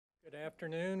Good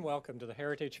afternoon. Welcome to the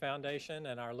Heritage Foundation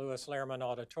and our Lewis Lehrman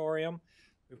Auditorium.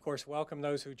 We, of course, welcome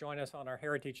those who join us on our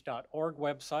heritage.org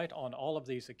website on all of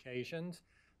these occasions.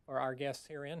 For our guests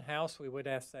here in-house, we would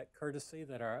ask that courtesy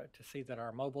to see that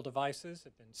our mobile devices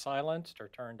have been silenced or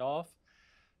turned off.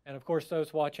 And, of course,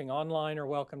 those watching online are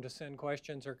welcome to send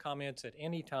questions or comments at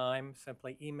any time,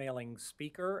 simply emailing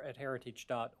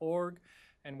speaker@heritage.org.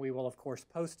 And we will, of course,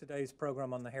 post today's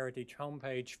program on the Heritage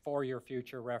homepage for your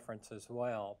future reference as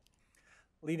well.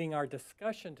 Leading our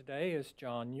discussion today is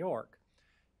John York.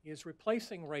 He is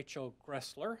replacing Rachel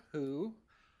Gressler, who,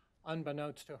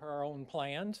 unbeknownst to her own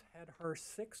plans, had her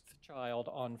sixth child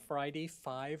on Friday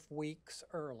 5 weeks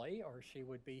early, or she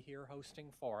would be here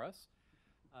hosting for us.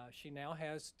 She now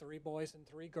has 3 boys and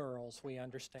 3 girls, we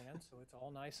understand, so it's all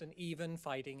nice and even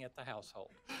fighting at the household.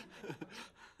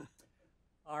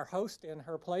 Our host in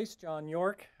her place, John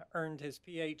York, earned his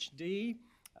PhD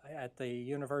at the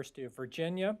University of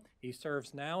Virginia. He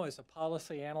serves now as a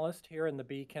policy analyst here in the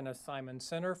B. Kenneth Simon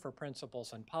Center for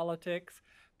Principles in Politics.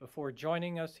 Before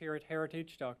joining us here at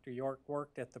Heritage, Dr. York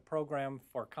worked at the Program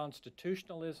for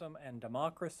Constitutionalism and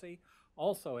Democracy,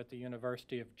 also at the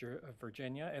University of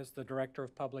Virginia, as the Director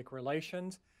of Public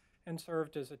Relations, and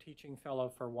served as a teaching fellow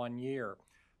for 1 year.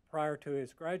 Prior to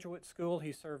his graduate school,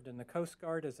 he served in the Coast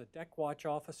Guard as a deck watch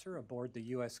officer aboard the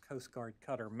U.S. Coast Guard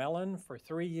cutter Mellon for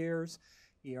 3 years.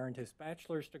 He earned his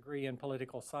bachelor's degree in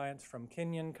political science from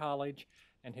Kenyon College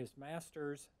and his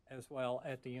master's as well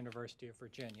at the University of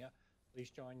Virginia.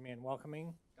 Please join me in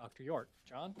welcoming Dr. York.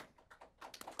 John?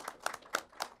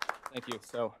 Thank you.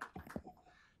 So,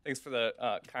 thanks for the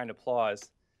kind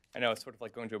applause. I know it's sort of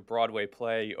like going to a Broadway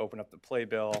play. You open up the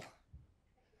playbill.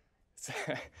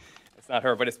 It's not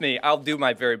her, but it's me. I'll do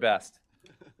my very best.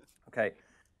 Okay.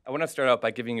 I want to start out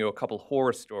by giving you a couple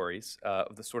horror stories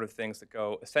of the sort of things that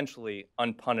go essentially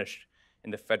unpunished in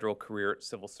the federal career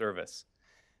civil service.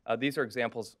 These are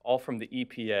examples all from the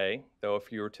EPA, though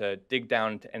if you were to dig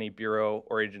down into any bureau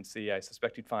or agency, I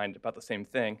suspect you'd find about the same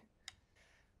thing.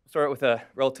 I'll start with a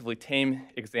relatively tame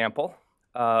example.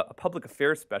 A public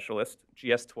affairs specialist,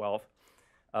 GS-12,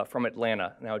 from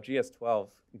Atlanta. Now, GS-12,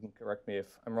 you can correct me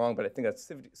if I'm wrong, but I think that's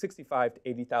 $65,000 to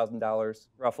 $80,000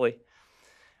 roughly.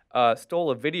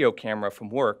 Stole a video camera from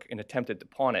work and attempted to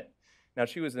pawn it. Now,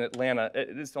 she was in Atlanta.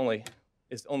 It's only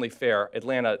fair.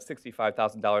 Atlanta,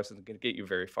 $65,000 isn't going to get you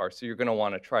very far, so you're going to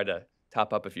want to try to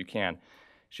top up if you can.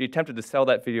 She attempted to sell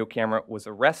that video camera, was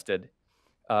arrested,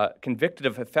 convicted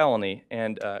of a felony,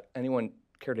 and anyone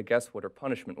care to guess what her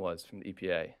punishment was from the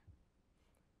EPA?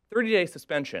 30-day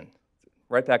suspension.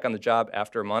 Right back on the job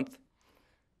after a month.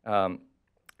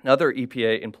 Another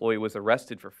EPA employee was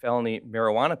arrested for felony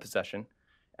marijuana possession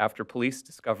after police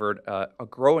discovered a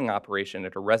growing operation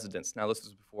at her residence. Now, this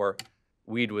was before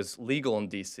weed was legal in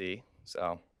D.C.,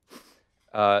 so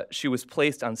she was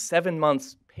placed on 7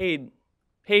 months paid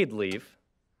leave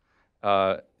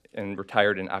and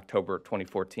retired in October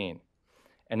 2014.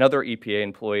 Another EPA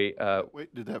employee...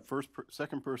 Wait, did that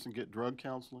second person get drug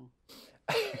counseling?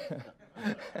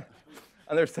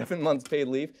 On their 7 months paid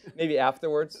leave, maybe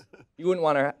afterwards. You wouldn't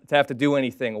want to have to do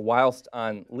anything whilst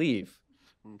on leave.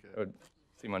 Okay. It would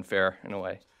seem unfair in a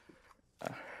way.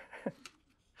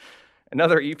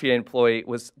 Another EPA employee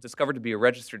was discovered to be a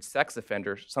registered sex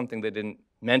offender, something they didn't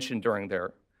mention during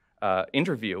their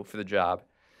interview for the job.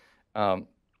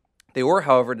 They were,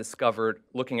 however, discovered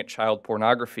looking at child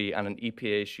pornography on an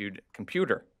EPA-issued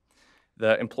computer.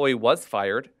 The employee was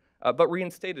fired, but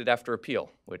reinstated after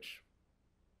appeal, which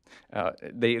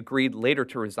they agreed later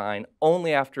to resign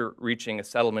only after reaching a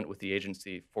settlement with the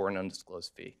agency for an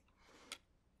undisclosed fee.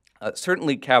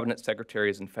 Certainly, cabinet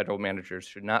secretaries and federal managers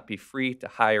should not be free to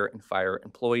hire and fire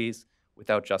employees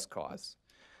without just cause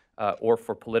or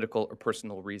for political or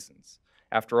personal reasons.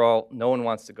 After all, no one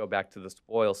wants to go back to the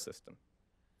spoils system.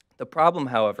 The problem,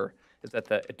 however, is that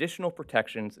the additional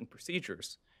protections and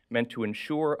procedures meant to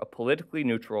ensure a politically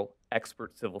neutral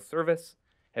expert civil service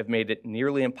have made it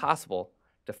nearly impossible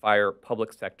to fire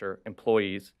public sector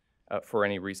employees for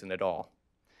any reason at all.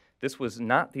 This was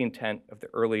not the intent of the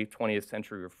early 20th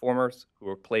century reformers who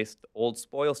replaced the old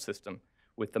spoils system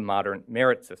with the modern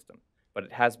merit system, but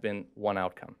it has been one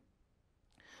outcome.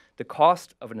 The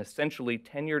cost of an essentially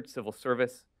tenured civil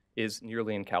service is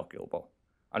nearly incalculable.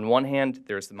 On one hand,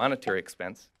 there is the monetary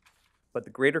expense, but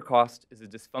the greater cost is a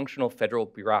dysfunctional federal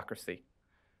bureaucracy.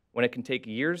 When it can take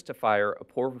years to fire a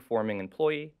poor-performing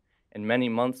employee and many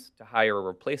months to hire a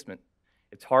replacement,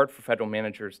 it's hard for federal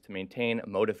managers to maintain a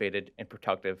motivated and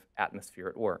productive atmosphere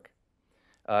at work.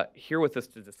 Here with us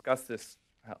to discuss this,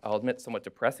 I'll admit, somewhat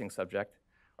depressing subject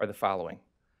are the following.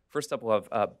 First up, we'll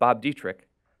have Bob Dietrich.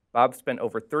 Bob spent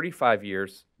over 35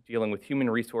 years dealing with human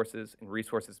resources and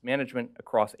resources management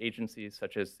across agencies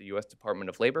such as the U.S. Department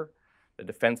of Labor, the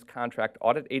Defense Contract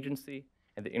Audit Agency,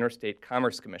 and the Interstate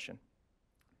Commerce Commission.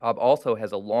 Bob also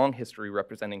has a long history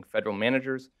representing federal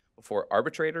managers before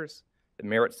arbitrators, the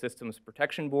Merit Systems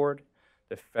Protection Board,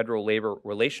 the Federal Labor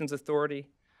Relations Authority,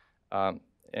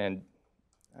 and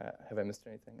have I missed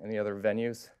anything? Any other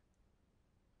venues?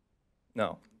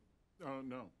 No.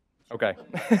 No. Okay.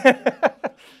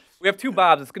 We have two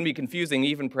Bobs. It's going to be confusing,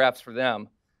 even perhaps for them,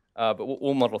 but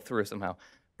we'll muddle through somehow.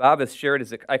 Bob has shared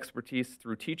his expertise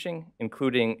through teaching,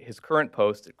 including his current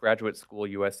post at Graduate School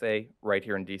USA right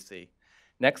here in DC.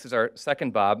 Next is our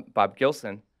second Bob, Bob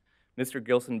Gilson. Mr.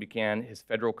 Gilson began his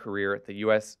federal career at the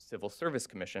U.S. Civil Service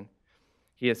Commission.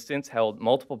 He has since held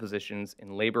multiple positions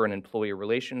in labor and employee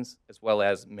relations, as well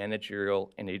as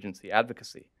managerial and agency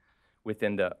advocacy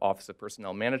within the Office of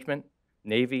Personnel Management,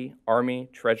 Navy, Army,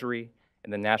 Treasury,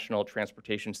 and the National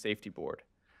Transportation Safety Board.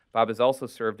 Bob has also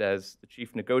served as the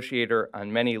chief negotiator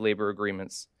on many labor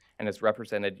agreements and has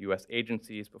represented U.S.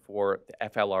 agencies before the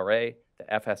FLRA, the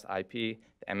FSIP,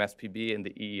 the MSPB, and the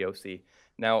EEOC.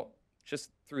 Now,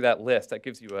 just through that list, that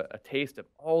gives you a taste of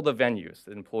all the venues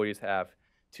that employees have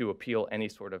to appeal any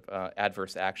sort of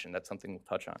adverse action. That's something we'll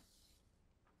touch on.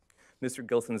 Mr.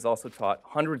 Gilson has also taught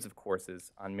hundreds of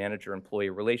courses on manager-employee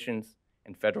relations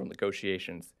and federal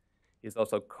negotiations. He's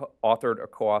also authored or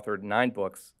co-authored 9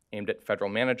 books aimed at federal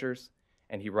managers,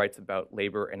 and he writes about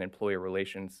labor and employee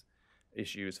relations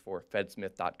issues for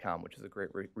fedsmith.com, which is a great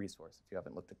resource if you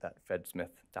haven't looked at that,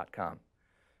 fedsmith.com.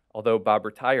 Although Bob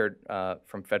retired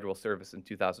from federal service in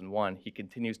 2001, he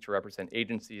continues to represent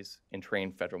agencies and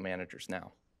train federal managers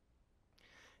now.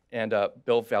 And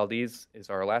Bill Valdez is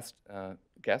our last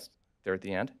guest there at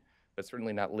the end, but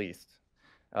certainly not least.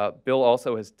 Bill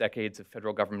also has decades of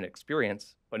federal government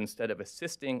experience, but instead of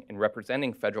assisting and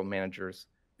representing federal managers,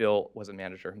 Bill was a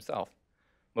manager himself.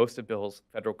 Most of Bill's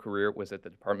federal career was at the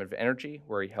Department of Energy,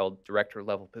 where he held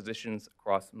director-level positions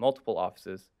across multiple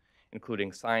offices,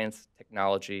 including science,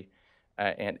 technology,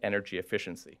 and energy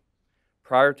efficiency.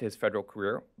 Prior to his federal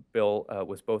career, Bill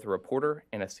was both a reporter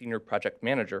and a senior project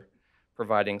manager,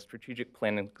 providing strategic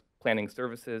planning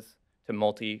services to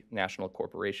multinational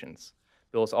corporations.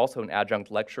 Bill is also an adjunct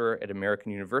lecturer at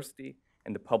American University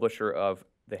and the publisher of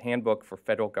the Handbook for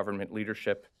Federal Government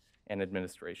Leadership and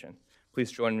Administration.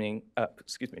 Please join me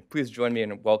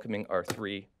in welcoming our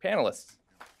 3 panelists.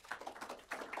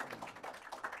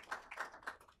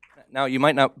 Now, you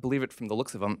might not believe it from the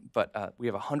looks of them, but we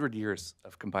have 100 years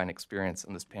of combined experience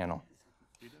on this panel.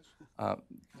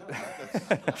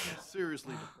 That's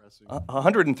seriously depressing.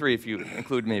 103 if you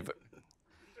include me, but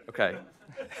okay.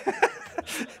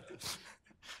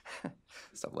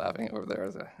 Stop laughing over there.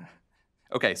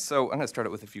 Okay, so I'm going to start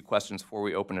out with a few questions before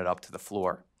we open it up to the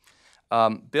floor.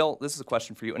 Bill, this is a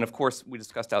question for you, and of course we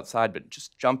discussed outside, but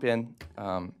just jump in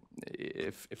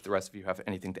if the rest of you have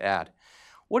anything to add.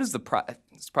 What is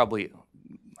it's probably,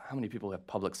 how many people have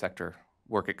public sector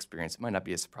work experience? It might not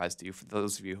be a surprise to you for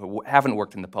those of you who haven't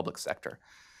worked in the public sector.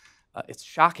 It's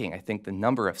shocking, I think, the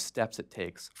number of steps it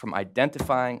takes from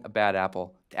identifying a bad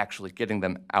apple to actually getting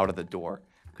them out of the door.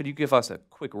 Could you give us a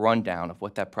quick rundown of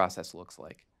what that process looks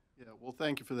like? Yeah, well,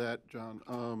 thank you for that, John.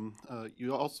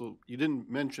 You didn't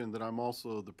mention that I'm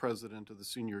also the president of the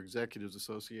Senior Executives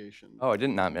Association. Oh, I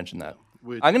did not mention that.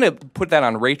 I'm going to put that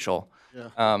on Rachel.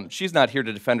 Yeah. She's not here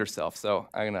to defend herself, so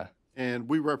I'm going to. And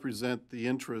we represent the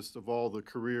interests of all the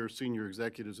career senior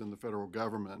executives in the federal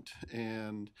government.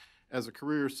 And as a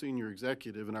career senior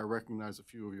executive, and I recognize a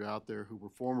few of you out there who were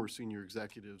former senior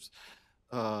executives,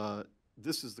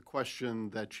 this is the question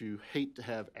that you hate to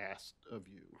have asked of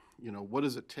you. You know, what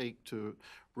does it take to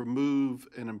remove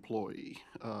an employee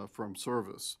from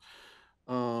service?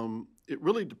 It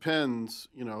really depends,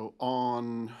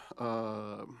 on,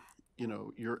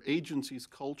 your agency's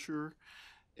culture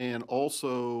and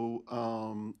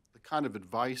also the kind of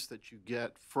advice that you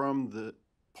get from the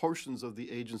portions of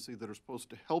the agency that are supposed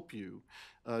to help you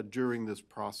during this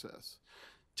process.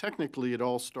 Technically, it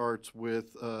all starts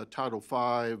with Title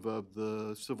V of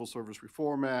the Civil Service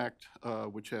Reform Act,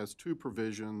 which has 2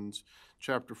 provisions,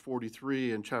 Chapter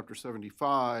 43 and Chapter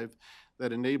 75,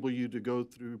 that enable you to go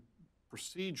through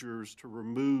procedures to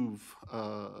remove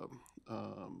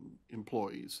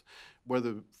employees,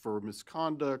 whether for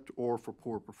misconduct or for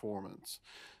poor performance.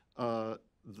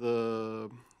 The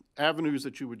avenues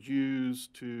that you would use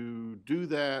to do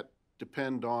that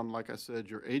depend on, like I said,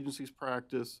 your agency's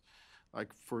practice.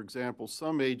 Like, for example,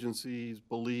 some agencies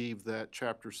believe that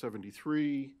Chapter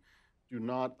 73 do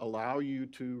not allow you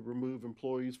to remove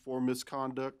employees for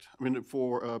misconduct,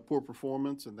 for poor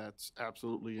performance, and that's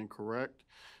absolutely incorrect.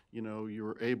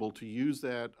 you're able to use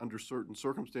that under certain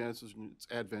circumstances, and it's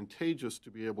advantageous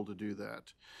to be able to do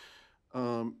that.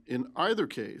 In either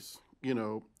case,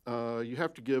 you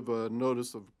have to give a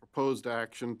notice of proposed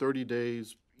action 30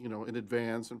 days, in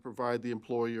advance, and provide the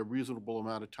employee a reasonable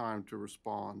amount of time to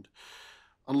respond,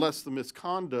 unless the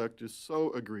misconduct is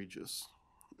so egregious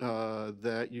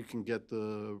that you can get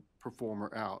the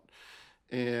performer out.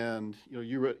 And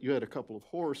you had a couple of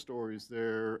horror stories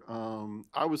there.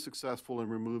 I was successful in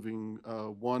removing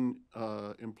one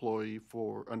employee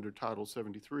under Title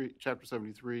 73, Chapter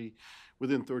 73,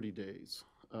 within 30 days.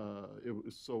 It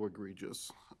was so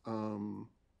egregious.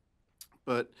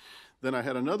 But then I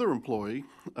had another employee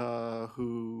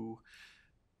who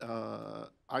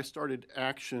I started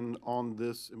action on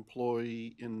this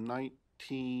employee in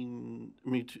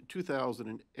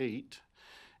 2008.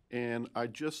 And I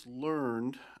just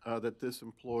learned that this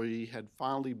employee had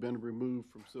finally been removed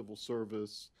from civil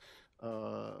service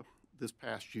this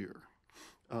past year.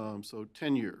 So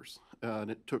 10 years.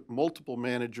 And it took multiple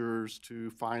managers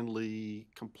to finally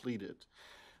complete it.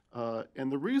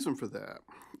 And the reason for that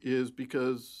is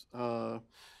because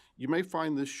you may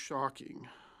find this shocking,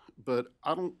 but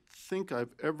I don't think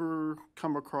I've ever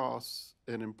come across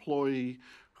an employee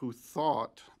who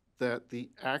thought that the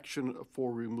action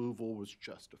for removal was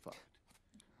justified,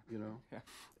 Yeah.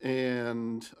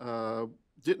 and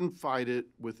didn't fight it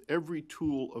with every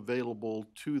tool available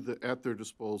at their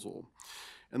disposal.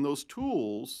 And those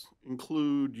tools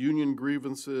include union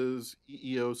grievances,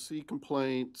 EEOC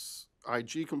complaints,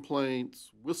 IG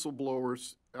complaints,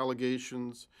 whistleblowers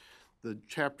allegations, the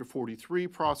Chapter 43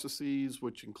 processes,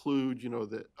 which include,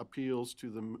 the appeals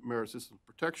to the Merit Systems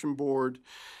Protection Board,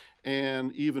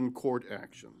 and even court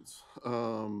actions.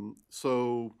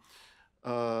 So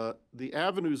the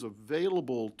avenues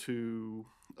available to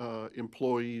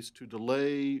employees to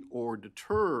delay or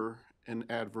deter an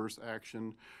adverse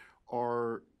action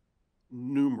are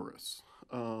numerous.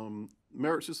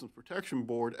 Merit Systems Protection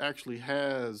Board actually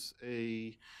has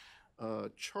a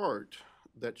chart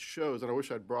that shows, and I wish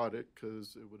I'd brought it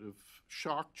because it would have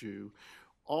shocked you,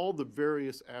 all the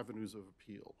various avenues of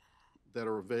appeal that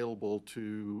are available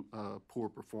to poor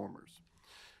performers.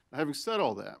 Now, having said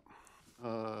all that,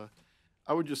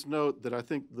 I would just note that I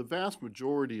think the vast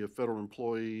majority of federal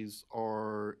employees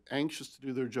are anxious to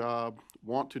do their job,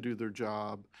 want to do their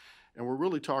job, and we're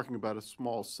really talking about a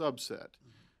small subset.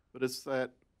 But it's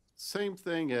that same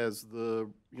thing as the,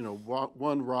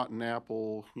 one rotten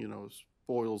apple,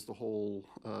 spoils the whole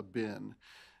bin.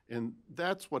 And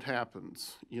that's what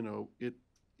happens.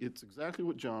 It's exactly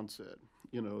what John said,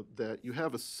 that you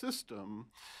have a system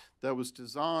that was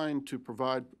designed to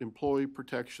provide employee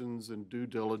protections and due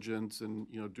diligence and,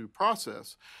 due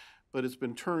process, but it's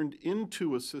been turned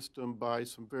into a system by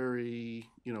some very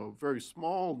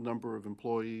small number of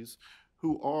employees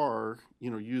who are,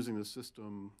 using the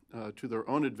system to their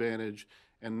own advantage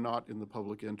and not in the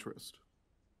public interest.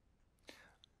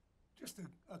 Just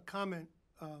a comment.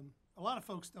 A lot of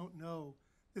folks don't know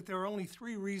that there are only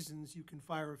 3 reasons you can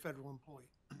fire a federal employee.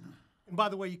 And by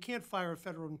the way, you can't fire a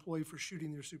federal employee for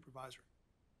shooting their supervisor.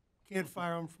 Can't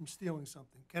fire them from stealing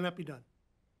something. Cannot be done.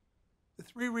 The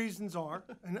 3 reasons are,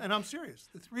 and I'm serious,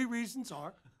 the 3 reasons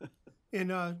are, in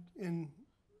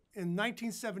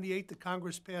 1978, the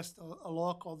Congress passed a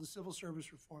law called the Civil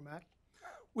Service Reform Act,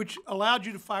 which allowed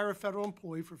you to fire a federal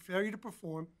employee for failure to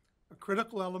perform a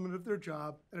critical element of their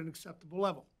job at an acceptable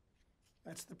level.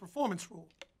 That's the performance rule.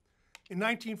 In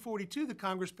 1942, the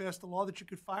Congress passed a law that you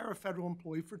could fire a federal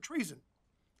employee for treason.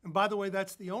 And by the way,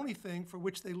 that's the only thing for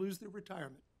which they lose their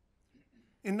retirement.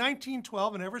 In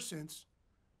 1912 and ever since,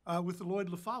 with the Lloyd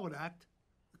LaFollette Act,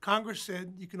 the Congress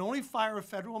said you can only fire a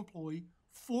federal employee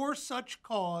for such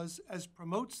cause as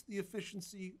promotes the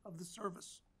efficiency of the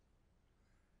service.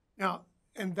 Now,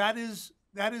 and that is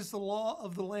the law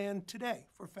of the land today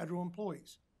for federal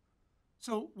employees.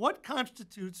 So what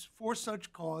constitutes for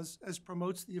such cause as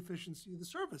promotes the efficiency of the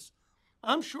service?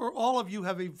 I'm sure all of you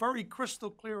have a very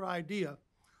crystal clear idea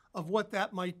of what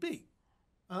that might be,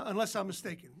 unless I'm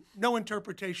mistaken. No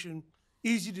interpretation,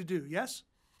 easy to do, yes?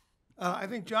 I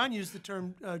think John used the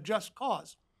term just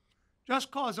cause. Just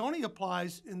cause only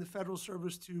applies in the federal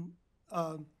service to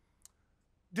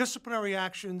disciplinary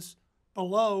actions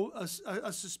below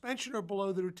a suspension or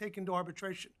below that are taken to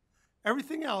arbitration.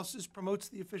 Everything else promotes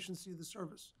the efficiency of the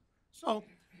service. So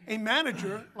a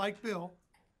manager like Bill,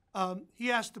 he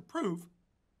has to prove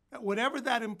that whatever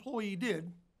that employee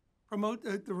did, promote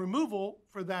the removal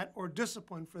for that or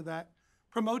discipline for that,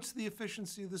 promotes the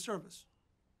efficiency of the service.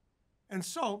 And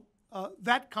so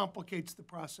that complicates the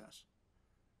process.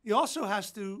 He also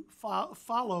has to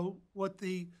follow what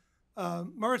the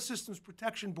Merit Systems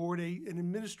Protection Board, an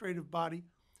administrative body,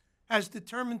 has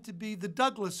determined to be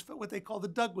what they call the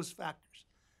Douglas factors.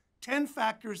 10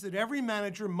 factors that every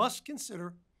manager must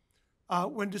consider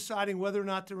when deciding whether or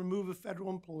not to remove a federal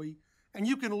employee. And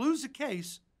you can lose a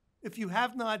case if you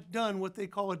have not done what they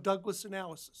call a Douglas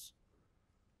analysis.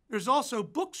 There's also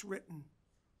books written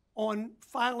on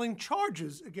filing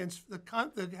charges against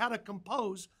how to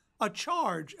compose a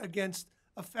charge against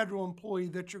a federal employee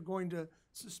that you're going to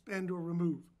suspend or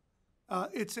remove.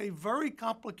 It's a very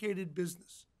complicated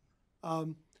business.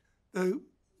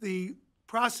 The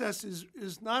process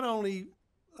is not only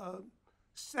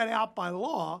set out by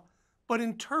law, but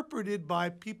interpreted by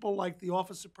people like the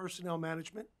Office of Personnel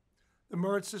Management, the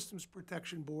Merit Systems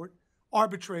Protection Board,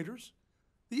 arbitrators,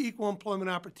 the Equal Employment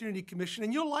Opportunity Commission,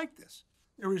 and you'll like this.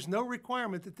 There is no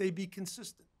requirement that they be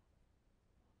consistent.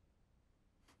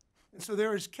 And so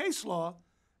there is case law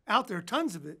out there,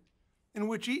 tons of it, in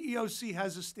which EEOC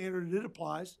has a standard that it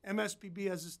applies, MSPB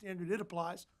has a standard it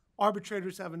applies,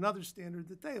 arbitrators have another standard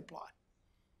that they apply.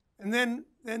 And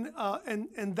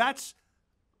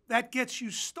that gets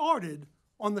you started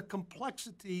on the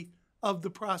complexity of the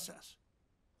process.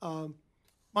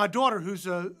 My daughter, who's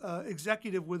an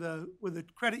executive with a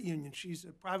credit union, she's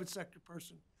a private sector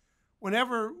person.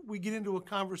 Whenever we get into a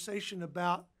conversation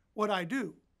about what I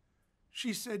do,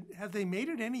 she said, have they made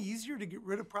it any easier to get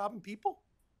rid of problem people?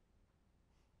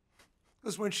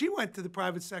 Because when she went to the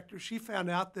private sector, she found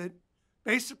out that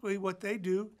basically what they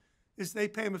do is they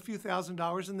pay them a few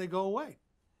 $1,000s and they go away.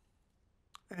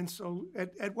 And so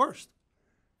at worst.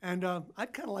 And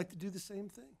I'd kind of like to do the same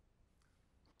thing.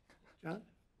 John?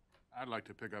 I'd like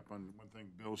to pick up on one thing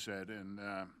Bill said. In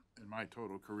my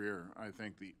total career, I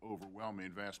think the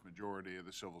overwhelming vast majority of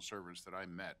the civil servants that I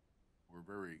met were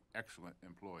very excellent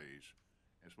employees.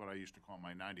 It's what I used to call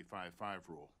my 95-5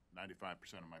 rule.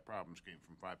 95% of my problems came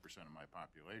from 5% of my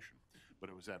population. But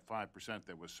it was that 5%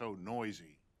 that was so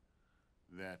noisy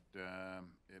that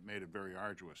it made it very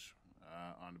arduous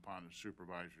upon the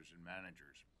supervisors and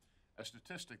managers. A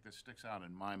statistic that sticks out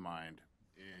in my mind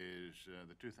is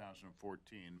the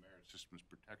 2014 Merit Systems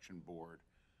Protection Board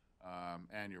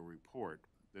annual report.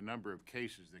 The number of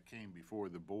cases that came before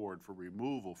the board for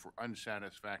removal for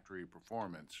unsatisfactory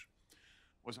performance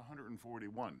was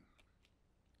 141.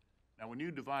 Now, when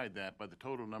you divide that by the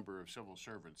total number of civil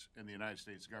servants in the United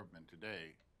States government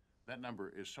today, that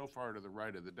number is so far to the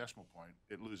right of the decimal point,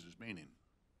 it loses meaning.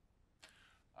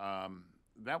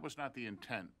 That was not the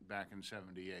intent back in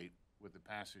 '78 with the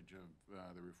passage of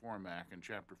the Reform Act in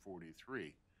Chapter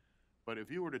 43. But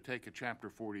if you were to take a Chapter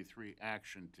 43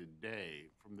 action today,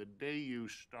 from the day you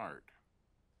start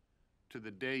to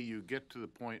the day you get to the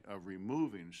point of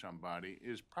removing somebody,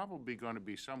 is probably going to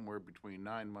be somewhere between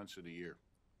 9 months and a year.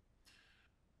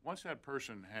 Once that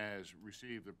person has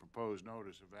received the proposed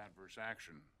notice of adverse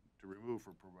action to remove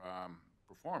for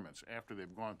performance, after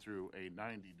they've gone through a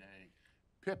 90-day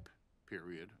PIP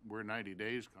period, where 90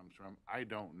 days comes from, I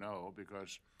don't know,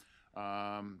 because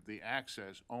the Act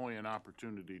says only an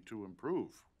opportunity to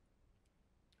improve.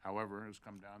 However, it's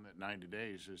come down that 90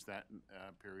 days is that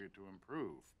period to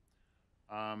improve.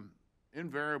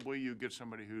 Invariably, you get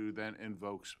somebody who then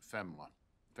invokes FEMLA,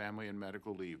 Family and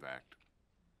Medical Leave Act.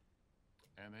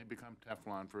 And they become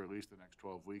Teflon for at least the next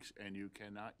 12 weeks, and you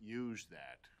cannot use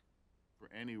that for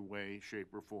any way,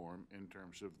 shape, or form in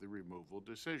terms of the removal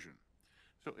decision.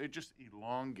 So it just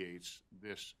elongates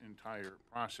this entire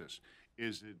process.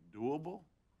 Is it doable?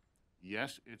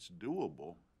 Yes, it's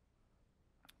doable,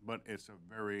 but it's a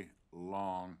very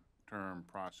long-term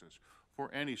process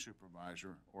for any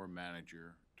supervisor or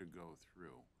manager to go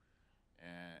through.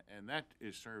 And that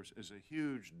serves as a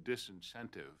huge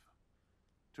disincentive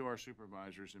to our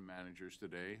supervisors and managers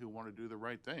today who want to do the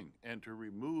right thing and to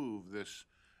remove this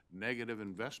negative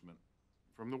investment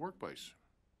from the workplace.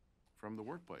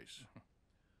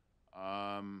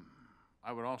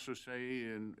 I would also say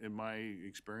in my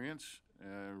experience,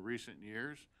 recent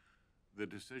years, the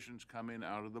decisions coming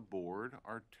out of the board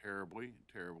are terribly,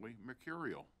 terribly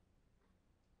mercurial.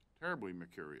 Terribly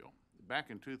mercurial. Back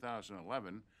in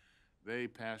 2011, they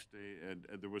passed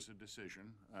there was a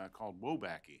decision called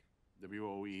WOBACE,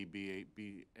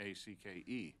 WOEBACKE,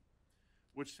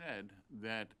 which said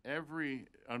that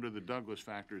under the Douglas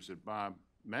factors that Bob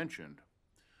mentioned,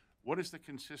 what is the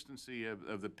consistency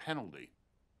of the penalty?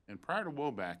 And prior to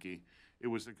WOBACE, it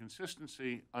was the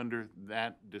consistency under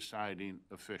that deciding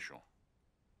official.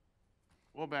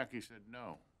 WOBACE said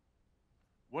no.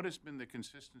 What has been the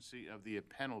consistency of the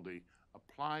penalty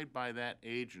applied by that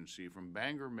agency from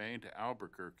Bangor, Maine to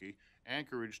Albuquerque,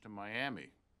 Anchorage to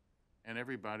Miami, and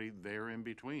everybody there in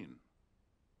between?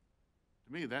 To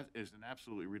To me, that is an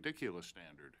absolutely ridiculous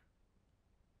standard.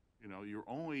 You know, you're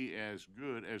only as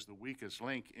good as the weakest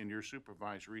link in your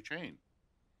supervisory chain.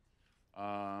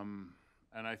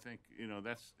 And I think, you know,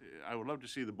 I would love to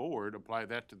see the board apply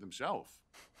that to themselves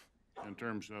in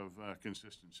terms of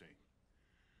consistency.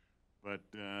 But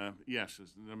yes,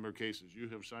 as the number of cases you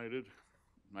have cited,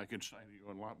 I can cite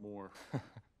you a lot more,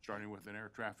 starting with an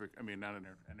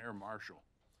air marshal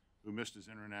who missed his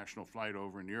international flight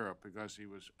over in Europe because he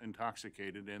was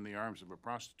intoxicated in the arms of a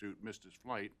prostitute, missed his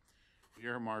flight. The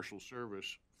Air Marshal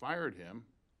Service fired him,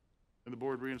 and the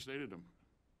board reinstated him.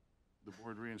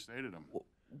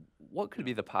 What could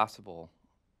be the possible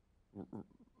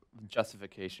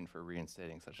justification for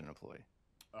reinstating such an employee?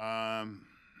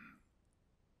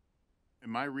 In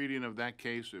my reading of that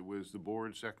case, it was the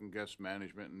board second-guessed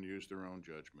management and used their own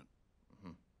judgment.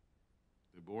 Mm-hmm.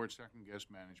 The board second-guessed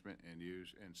management and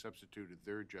substituted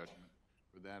their judgment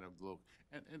for that of the local.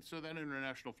 And so that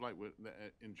international flight was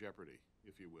in jeopardy,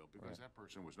 if you will, because that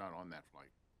person was not on that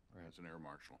flight as an air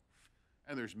marshal.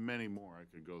 And there's many more I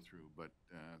could go through, but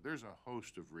there's a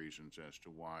host of reasons as to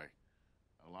why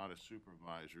a lot of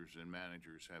supervisors and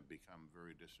managers have become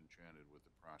very disenchanted with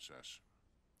the process.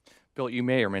 Bill, you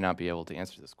may or may not be able to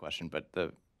answer this question, but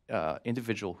the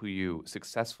individual who you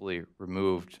successfully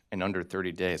removed in under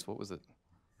 30 days, what was it?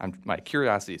 My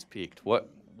curiosity is piqued. What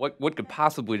could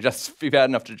possibly just be bad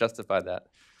enough to justify that?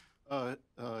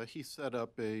 He set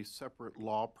up a separate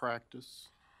law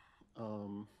practice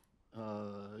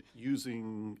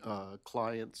using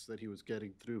clients that he was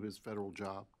getting through his federal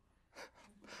job.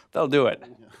 That'll do it.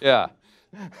 Yeah.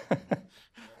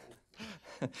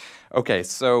 Okay,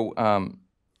 so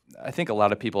I think a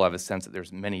lot of people have a sense that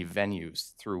there's many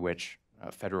venues through which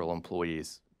federal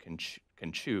employees can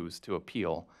choose to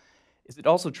appeal. Is it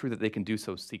also true that they can do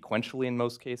so sequentially in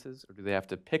most cases, or do they have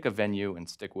to pick a venue and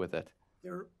stick with it?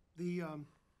 The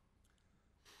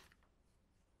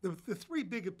three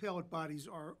big appellate bodies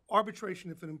are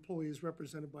arbitration if an employee is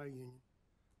represented by a union,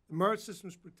 the Merit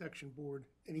Systems Protection Board,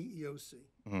 and EEOC.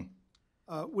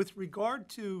 Mm-hmm. With regard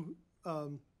to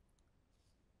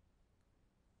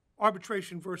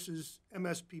arbitration versus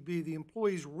MSPB, the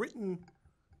employee's written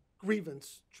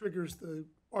grievance triggers the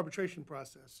arbitration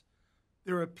process.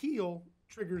 Their appeal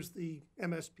triggers the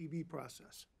MSPB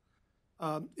process.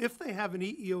 If they have an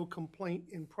EEO complaint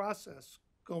in process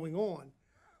going on,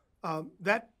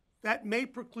 that may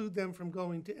preclude them from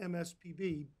going to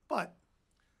MSPB, but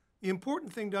the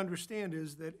important thing to understand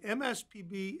is that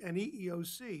MSPB and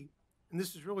EEOC, and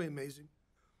this is really amazing,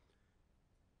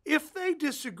 if they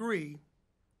disagree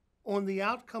on the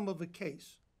outcome of a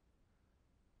case,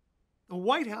 the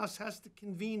White House has to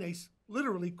convene a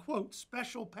literally, quote,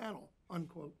 special panel,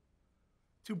 unquote,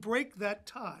 to break that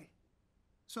tie.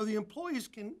 So the employees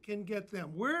can get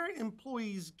them. Where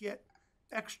employees get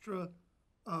extra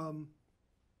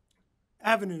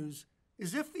avenues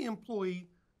is if the employee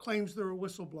claims they're a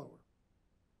whistleblower.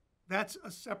 That's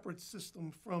a separate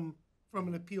system from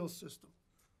an appeal system.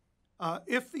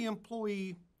 If the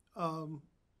employee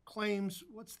claims,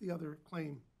 what's the other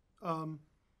claim?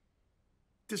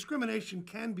 Discrimination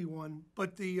can be one,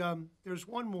 but there's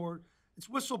one more. It's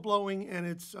whistleblowing and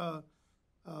it's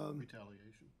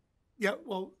Retaliation. yeah.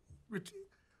 Well,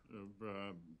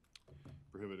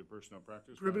 Prohibited personnel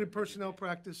practice. prohibited personnel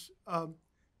practice.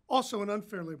 Also, an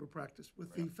unfair labor practice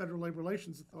with the Federal Labor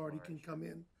Relations Authority can come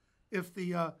in if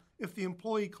the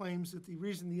employee claims that the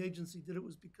reason the agency did it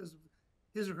was because of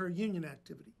his or her union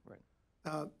activity.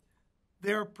 Right.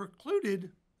 They're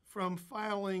precluded from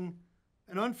filing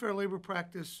an unfair labor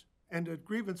practice and a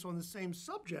grievance on the same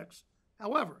subjects.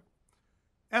 However,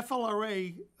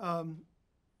 FLRA,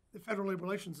 the Federal Labor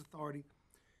Relations Authority,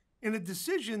 in a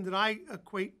decision that I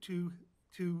equate to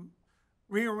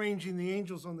rearranging the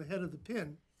angels on the head of the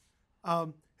pin,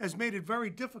 has made it very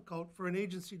difficult for an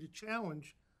agency to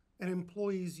challenge an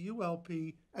employee's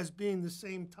ULP as being the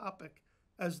same topic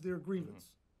as their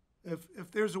grievance. Mm-hmm.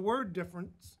 If there's a word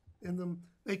difference in them,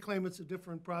 they claim it's a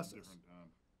different process.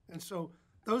 And so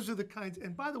those are the kinds,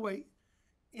 and by the way,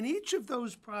 in each of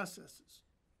those processes,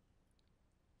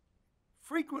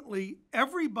 frequently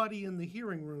everybody in the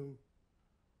hearing room,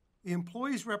 the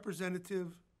employee's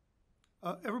representative,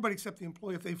 everybody except the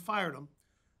employee if they fired them,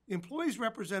 the employee's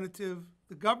representative,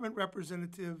 the government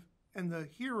representative, and the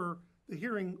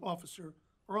hearing officer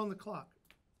are on the clock.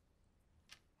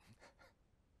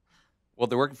 Well,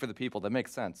 they're working for the people. That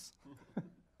makes sense.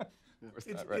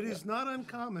 It is not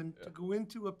uncommon to go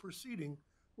into a proceeding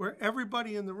where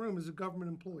everybody in the room is a government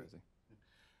employee.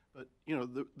 But, you know,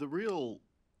 the real,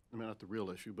 I mean, not the real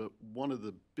issue, but one of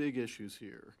the big issues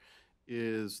here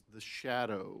is the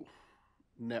shadow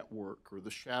network or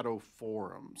the shadow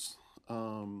forums.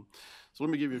 So let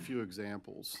me give you a few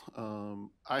examples.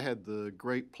 I had the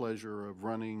great pleasure of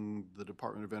running the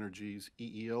Department of Energy's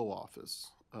EEO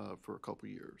office for a couple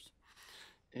years.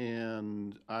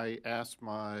 And I asked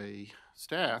my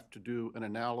staff to do an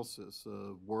analysis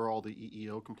of where all the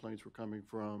EEO complaints were coming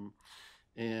from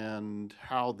and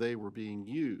how they were being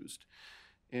used.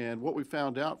 And what we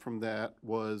found out from that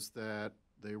was that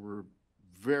they were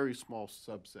very small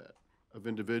subset of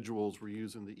individuals were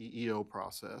using the EEO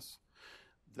process.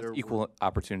 That's equal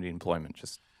opportunity employment,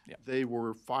 just, yeah. They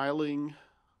were filing,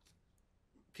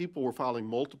 people were filing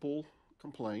multiple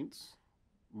complaints.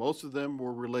 Most of them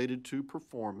were related to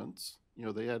performance. You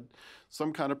know, they had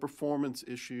some kind of performance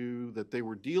issue that they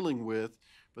were dealing with,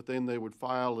 but then they would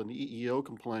file an EEO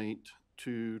complaint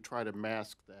to try to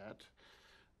mask that.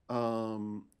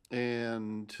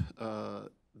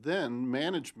 Then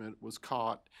management was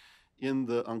caught in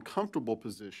the uncomfortable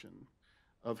position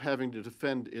of having to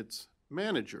defend its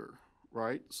manager,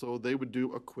 right? So they would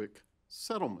do a quick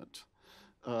settlement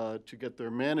to get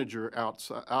their manager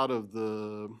out of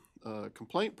the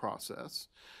complaint process,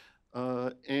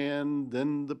 and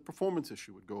then the performance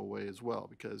issue would go away as well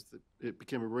because it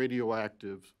became a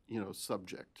radioactive,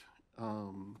 subject.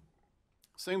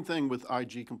 Same thing with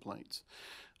IG complaints.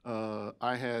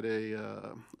 I had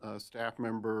a staff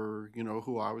member,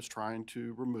 who I was trying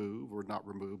to remove, or not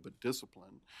remove, but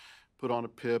discipline, put on a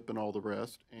PIP and all the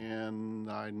rest, and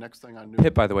next thing I knew—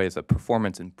 PIP, by the way, is a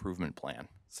performance improvement plan.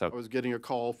 So I was getting a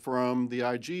call from the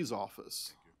IG's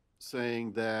office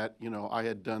saying that, I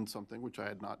had done something which I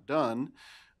had not done,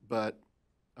 but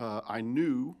I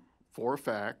knew for a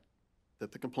fact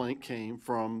that the complaint came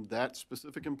from that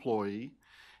specific employee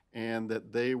and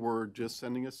that they were just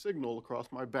sending a signal across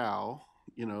my bow,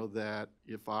 that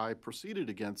if I proceeded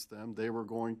against them, they were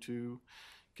going to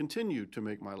continue to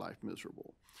make my life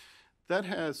miserable. That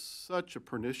has such a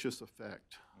pernicious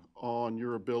effect on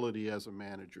your ability as a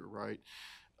manager, right?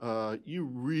 You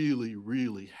really,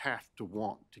 really have to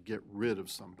want to get rid of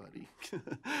somebody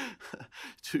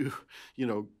to,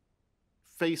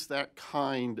 face that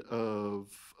kind of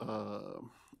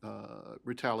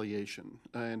retaliation.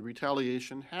 And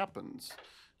retaliation happens,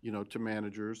 to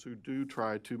managers who do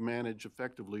try to manage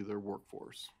effectively their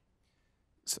workforce.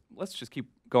 So let's just keep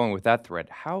going with that thread.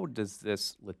 How does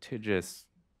this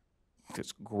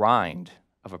grind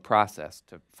of a process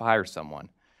to fire someone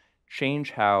change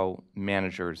how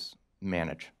managers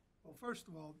manage? Well, first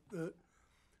of all,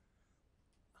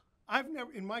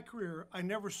 in my career, I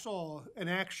never saw an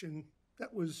action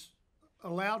that was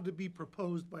allowed to be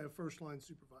proposed by a first-line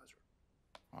supervisor.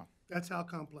 Wow. That's how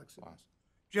complex it is.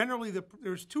 Generally,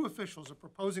 there's two officials, a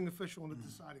proposing official and a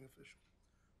deciding official.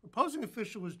 Proposing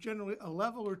official is generally a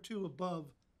level or two above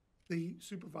the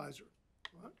supervisor.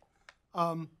 Right?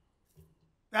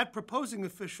 That proposing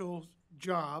official's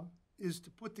job is to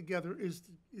put together, is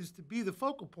to be the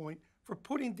focal point for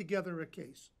putting together a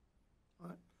case.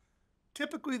 Right?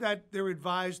 Typically, that they're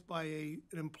advised by an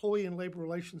employee and labor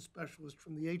relations specialist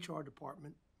from the HR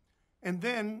department, and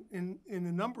then in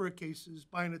a number of cases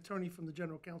by an attorney from the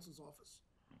general counsel's office,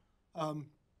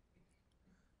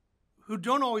 who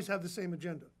don't always have the same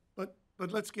agenda. But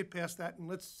let's get past that and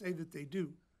let's say that they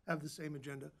do have the same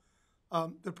agenda.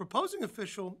 The proposing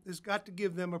official has got to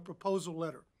give them a proposal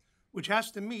letter, which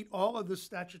has to meet all of the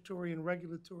statutory and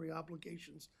regulatory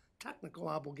obligations, technical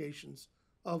obligations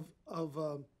of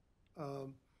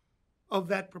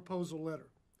that proposal letter.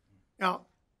 Now,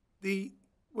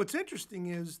 what's interesting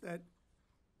is that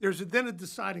there's then a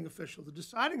deciding official. The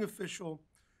deciding official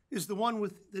is the one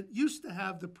that used to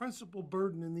have the principal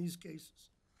burden in these cases.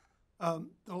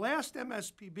 The last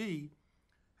MSPB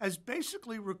has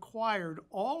basically required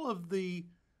all of the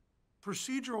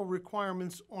procedural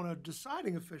requirements on a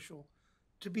deciding official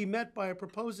to be met by a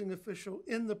proposing official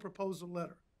in the proposal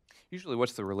letter. Usually,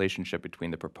 what's the relationship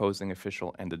between the proposing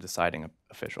official and the deciding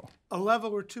official? A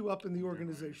level or two up in the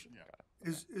organization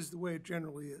is the way it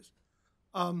generally is.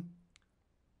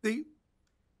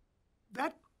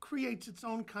 That creates its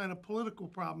own kind of political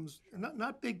problems,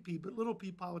 not big P, but little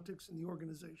p politics in the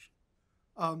organization.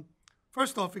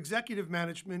 First off, executive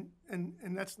management,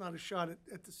 and that's not a shot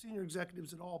at the senior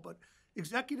executives at all, but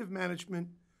executive management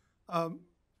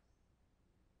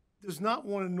does not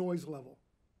want a noise level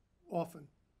often,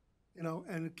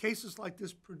 and cases like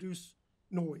this produce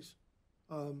noise.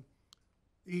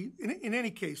 In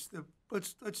any case,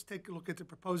 let's take a look at the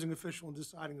proposing official and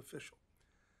deciding official.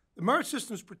 The Merit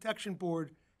Systems Protection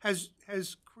Board has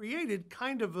created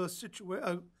kind of a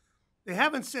situation. They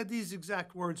haven't said these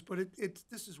exact words, but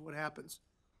this is what happens.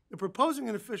 The proposing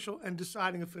official and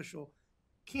deciding official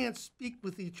can't speak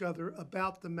with each other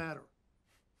about the matter.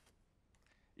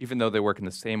 Even though they work in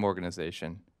the same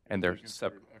organization and they're Be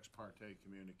separate. considered ex parte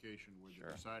communication where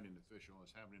the deciding official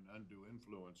is having an undue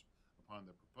influence upon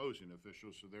the proposing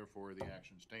official, so therefore the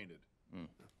action's tainted.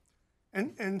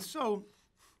 And so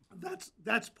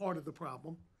that's part of the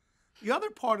problem. The other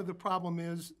part of the problem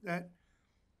is that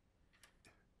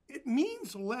it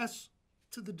means less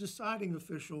to the deciding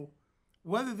official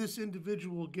whether this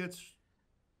individual gets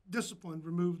disciplined,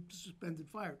 removed, suspended,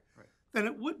 fired, than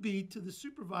it would be to the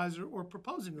supervisor or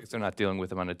proposing Because official. they're not dealing with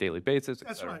them on a daily basis, et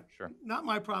That's cetera. right. Sure, Not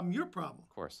my problem, your problem. of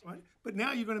course. Right? But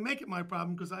now you're going to make it my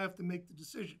problem because I have to make the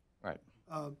decision. Right.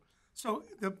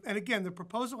 And again, the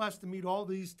proposal has to meet all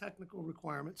these technical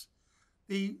requirements.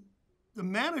 The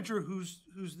manager, who's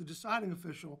the deciding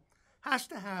official, has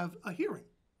to have a hearing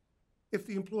if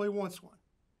the employee wants one.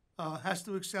 Has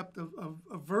to accept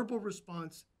a verbal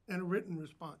response and a written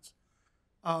response.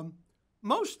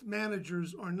 Most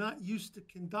managers are not used to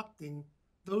conducting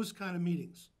those kind of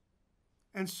meetings,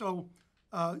 and so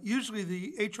usually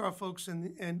the HR folks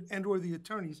and or the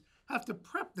attorneys have to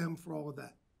prep them for all of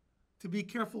that, to be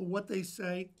careful what they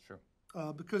say. Sure.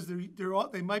 Because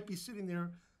they might be sitting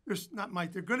there.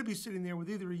 They're going to be sitting there with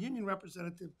either a union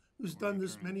representative who's done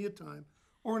this many a time,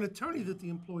 or an attorney that the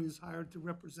employee has hired to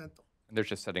represent them. And they're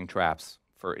just setting traps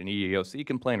for an EEOC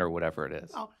complaint or whatever it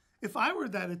is. Now, if I were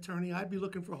that attorney, I'd be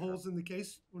looking for holes in the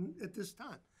case at this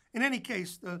time. In any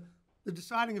case, the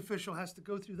deciding official has to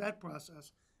go through that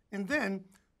process, and then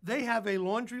they have a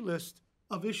laundry list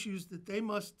of issues that they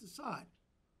must decide.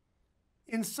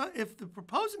 If the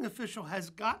proposing official has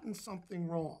gotten something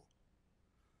wrong,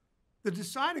 the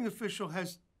deciding official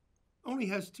only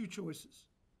has two choices.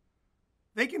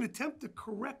 They can attempt to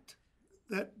correct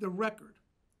the record,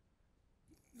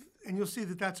 and you'll see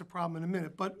that that's a problem in a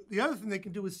minute. But the other thing they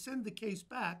can do is send the case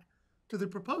back to the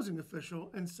proposing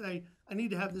official and say, I need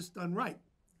to have this done right.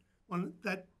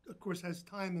 That, of course, has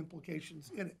time implications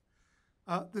in it.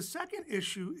 The second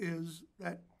issue is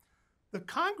that the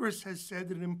Congress has said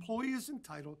that an employee is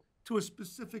entitled to a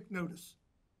specific notice.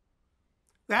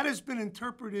 That has been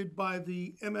interpreted by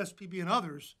the MSPB and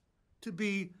others to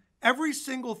be every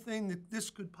single thing that this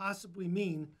could possibly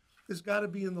mean has got to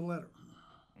be in the letter.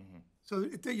 So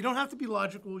you don't have to be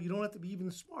logical. You don't have to be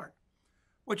even smart.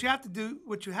 What you have to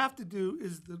do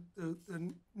is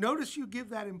the notice you give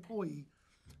that employee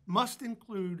must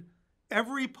include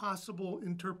every possible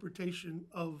interpretation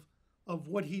of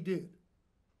what he did,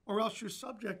 or else you're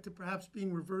subject to perhaps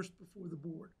being reversed before the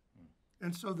board.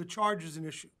 And so the charge is an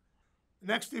issue. The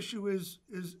next issue is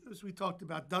as we talked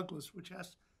about, Douglas,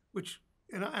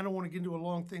 and I don't want to get into a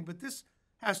long thing, but this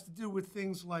has to do with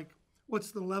things like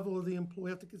what's the level of the employee. You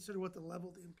have to consider what the level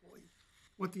of the employee,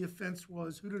 what the offense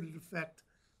was, who did it affect.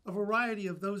 A variety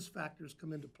of those factors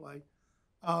come into play.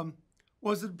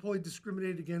 Was the employee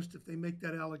discriminated against if they make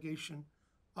that allegation?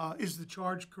 Is the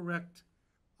charge correct?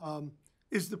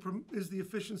 Is the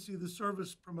efficiency of the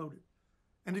service promoted?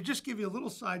 And to just give you a little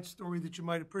side story that you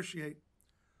might appreciate,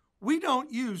 we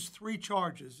don't use three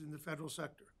charges in the federal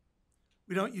sector.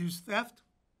 We don't use theft,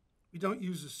 we don't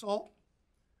use assault,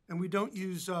 and we don't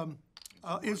use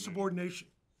insubordination.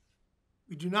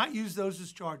 We do not use those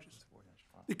as charges.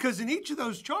 Because in each of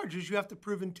those charges, you have to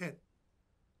prove intent.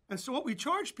 And so what we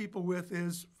charge people with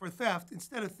is, for theft,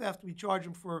 instead of theft, we charge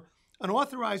them for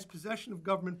unauthorized possession of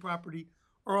government property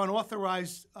or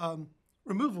unauthorized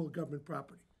removal of government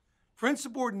property. For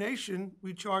insubordination,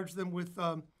 we charge them with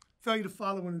failure to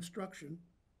follow an instruction.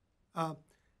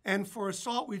 And for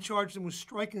assault, we charge them with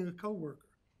striking a coworker.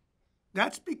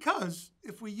 That's because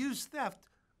if we use theft,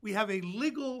 we have a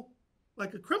legal,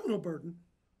 like a criminal burden,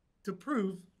 to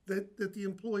prove that the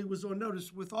employee was on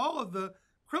notice with all of the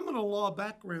criminal law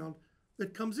background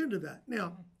that comes into that.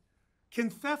 Now, can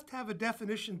theft have a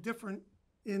definition different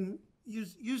in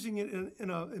using it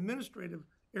in an administrative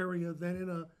area than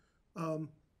in a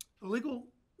legal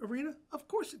arena? Of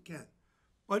course it can.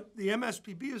 But the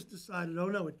MSPB has decided, oh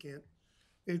no, it can't.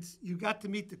 You got to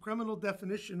meet the criminal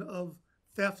definition of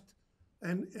theft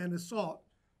and assault.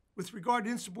 With regard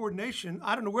to insubordination,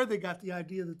 I don't know where they got the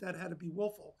idea that had to be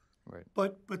willful. Right.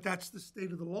 But that's the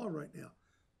state of the law right now.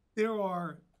 There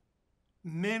are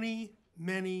many,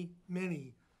 many,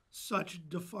 many such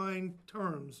defined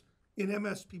terms in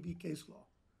MSPB case law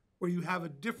where you have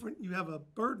a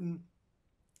burden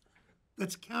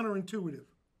that's counterintuitive.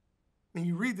 And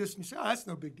you read this and you say, oh, that's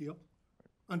no big deal,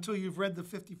 until you've read the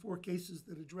 54 cases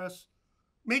that address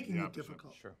making it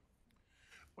difficult. Sure.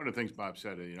 One of the things Bob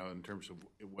said, in terms of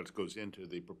what goes into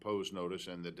the proposed notice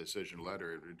and the decision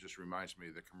letter, it just reminds me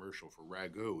of the commercial for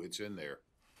Ragu. It's in there,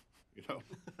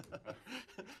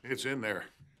 It's in there.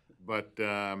 But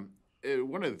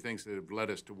one of the things that have led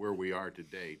us to where we are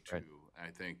today, too, Right. I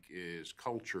think, is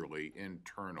culturally,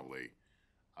 internally.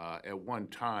 At one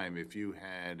time, if you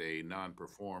had a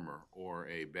non-performer or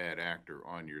a bad actor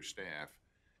on your staff,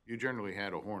 you generally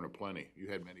had a horn of plenty. You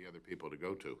had many other people to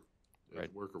go to as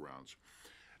Right. workarounds.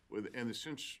 And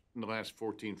since in the last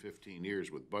 14, 15 years,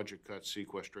 with budget cuts,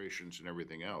 sequestrations, and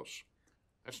everything else,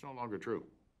 that's no longer true.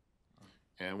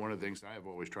 And one of the things I have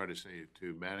always tried to say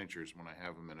to managers when I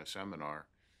have them in a seminar,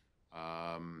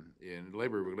 in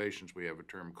labor relations, we have a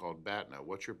term called BATNA.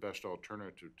 What's your best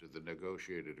alternative to the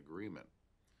negotiated agreement?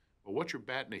 Well, what's your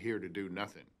BATNA here to do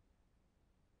nothing?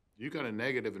 You got a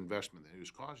negative investment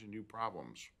who's causing you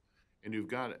problems, and you've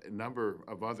got a number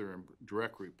of other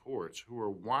direct reports who are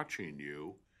watching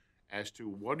you as to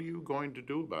what are you going to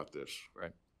do about this?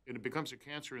 Right. And it becomes a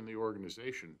cancer in the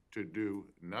organization to do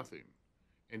nothing.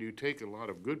 And you take a lot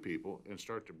of good people and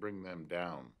start to bring them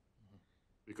down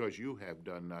because you have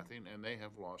done nothing and they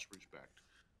have lost respect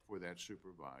for that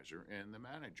supervisor and the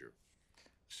manager.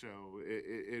 So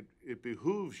it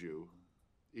behooves you,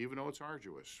 even though it's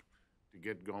arduous, to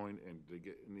get going and to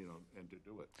get, and to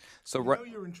do it. So, You know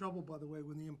you're in trouble, by the way,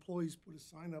 when the employees put a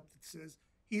sign up that says,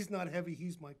 "He's not heavy,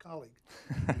 he's my colleague."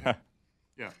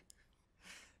 Yeah.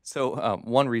 So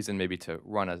one reason maybe to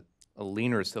run a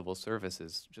leaner civil service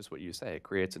is just what you say. It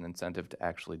creates an incentive to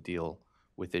actually deal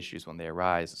with issues when they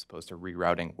arise as opposed to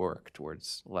rerouting work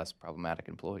towards less problematic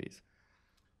employees.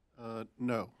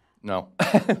 No. No.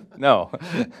 No.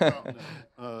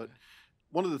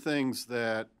 One of the things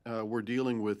that we're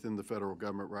dealing with in the federal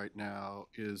government right now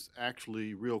is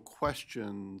actually real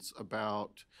questions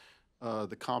about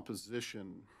the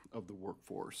composition of the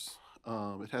workforce.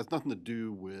 It has nothing to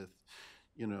do with,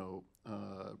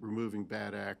 removing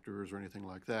bad actors or anything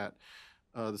like that.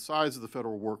 The size of the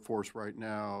federal workforce right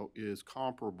now is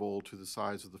comparable to the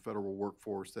size of the federal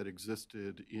workforce that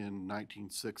existed in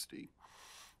 1960.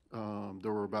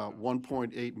 There were about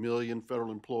 1.8 million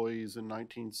federal employees in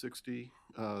 1960.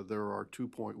 There are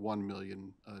 2.1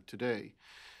 million today.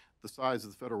 The size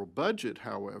of the federal budget,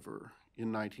 however,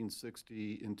 in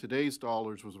 1960, in today's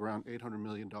dollars, was around $800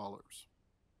 million.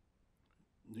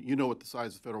 You know what the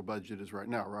size of the federal budget is right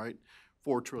now, right?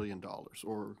 $4 trillion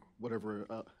or whatever.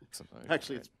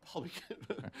 Actually, it's probably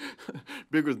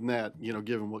bigger than that,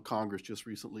 given what Congress just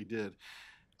recently did.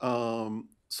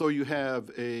 So you have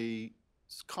a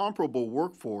comparable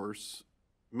workforce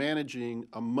managing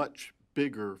a much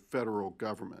bigger federal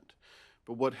government.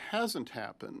 But what hasn't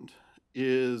happened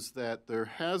is that there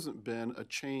hasn't been a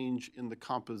change in the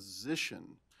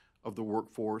composition of the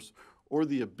workforce or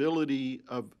the ability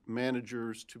of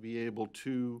managers to be able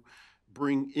to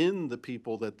bring in the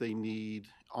people that they need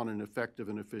on an effective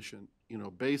and efficient,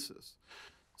 basis.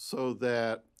 So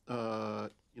that,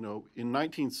 in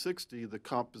 1960, the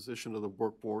composition of the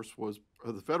workforce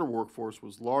the federal workforce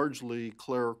was largely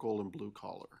clerical and blue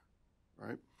collar,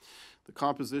 right? The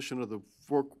composition of the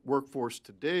workforce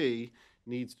today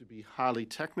needs to be highly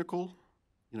technical.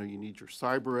 You need your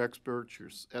cyber experts, your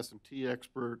S&T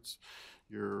experts,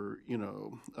 your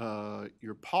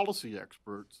policy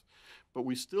experts, but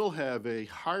we still have a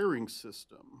hiring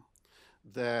system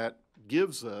that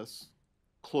gives us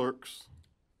clerks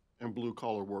and blue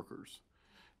collar workers.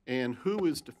 And who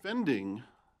is defending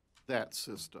that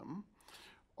system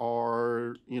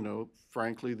are,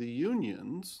 frankly, the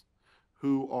unions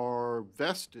who are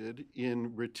vested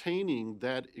in retaining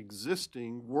that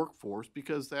existing workforce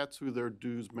because that's who their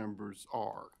dues members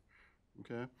are.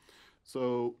 Okay?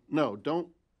 So, no, don't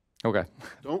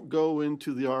go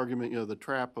into the argument, the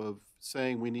trap of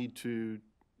saying we need to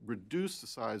reduce the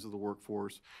size of the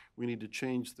workforce. We need to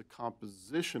change the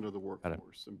composition of the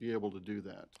workforce and be able to do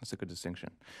that. That's a good distinction.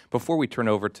 Before we turn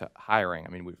over to hiring,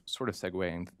 we're sort of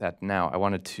segueing that now. I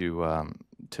wanted to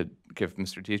give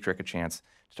Mr. Dietrich a chance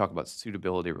to talk about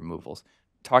suitability removals,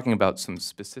 talking about some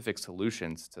specific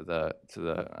solutions to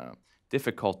the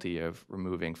difficulty of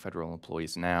removing federal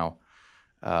employees now,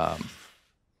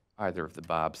 either of the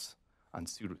Bobs on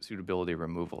suitability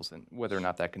removals and whether or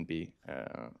not that can be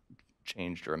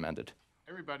changed or amended.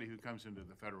 Everybody who comes into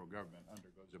the federal government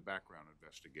undergoes a background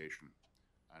investigation,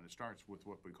 and it starts with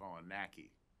what we call a NACI,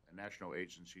 a National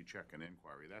Agency Check and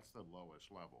Inquiry. That's the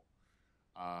lowest level.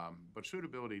 But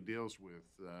suitability deals with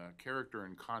character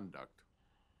and conduct.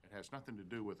 It has nothing to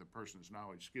do with a person's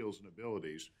knowledge, skills, and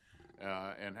abilities,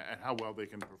 and how well they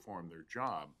can perform their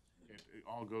job. It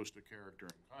all goes to character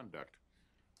and conduct.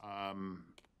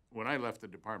 When I left the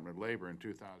Department of Labor in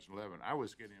 2011, I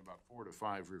was getting about 4 to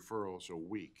 5 referrals a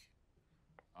week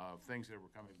of things that were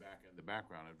coming back in the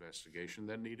background investigation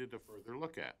that needed a further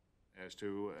look at as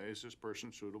to, is this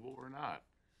person suitable or not?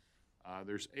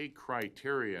 There's a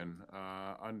criterion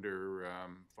under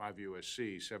 5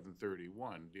 U.S.C.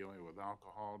 731 dealing with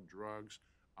alcohol, drugs,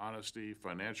 honesty,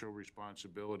 financial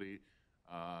responsibility,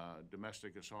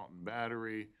 domestic assault and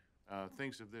battery,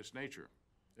 things of this nature,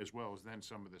 as well as then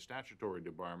some of the statutory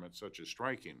debarments such as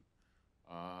striking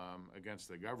against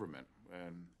the government.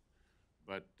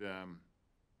 But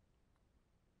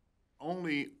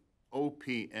only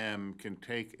OPM can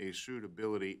take a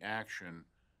suitability action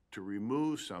to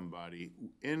remove somebody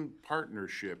in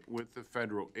partnership with the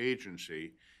federal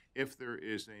agency if there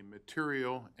is a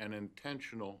material and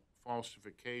intentional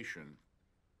falsification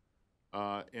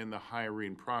in the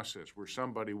hiring process where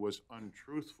somebody was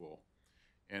untruthful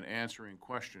in answering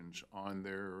questions on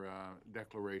their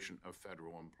declaration of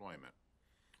federal employment.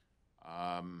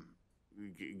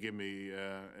 Give me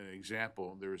an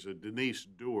example. There's a Denise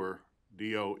Doerr,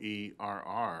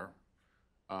 D-O-E-R-R,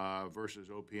 versus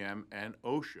OPM and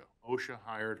OSHA. OSHA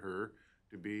hired her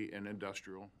to be an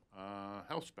industrial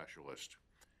health specialist,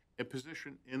 a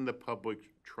position in the public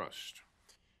trust.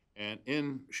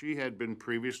 And she had been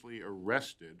previously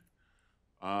arrested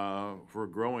for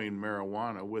growing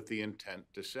marijuana with the intent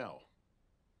to sell.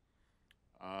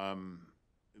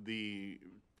 The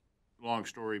long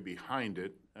story behind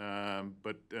it,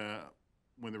 but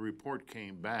when the report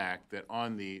came back that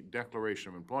on the declaration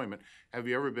of employment, have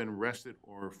you ever been arrested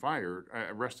or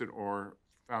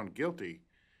found guilty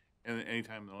any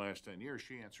time in the last 10 years,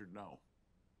 she answered no,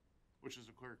 which is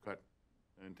a clear-cut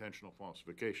intentional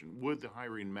falsification. Would the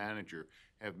hiring manager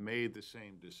have made the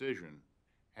same decision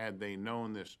had they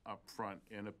known this up front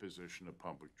in a position of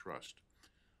public trust?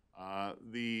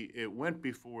 It went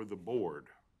before the board,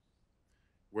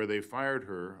 where they fired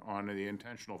her on the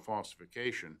intentional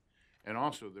falsification and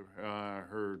also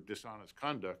her dishonest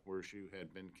conduct where she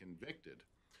had been convicted,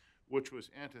 which was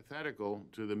antithetical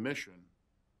to the mission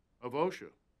of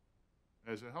OSHA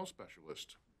as a health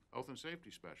specialist, health and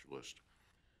safety specialist.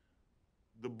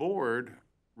 The board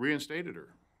reinstated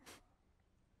her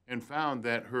and found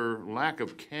that her lack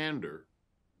of candor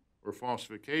or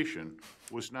falsification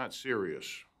was not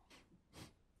serious.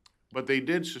 But they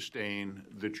did sustain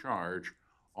the charge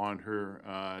on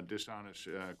her dishonest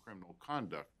criminal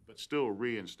conduct, but still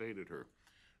reinstated her.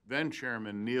 Then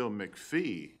Chairman Neil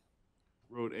McPhee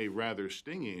wrote a rather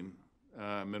stinging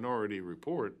minority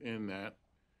report in that,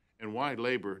 and why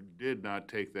labor did not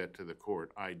take that to the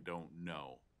court, I don't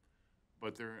know.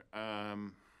 But there,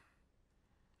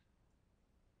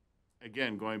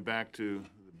 again, going back to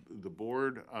the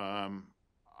board,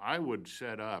 I would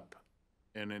set up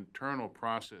an internal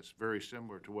process very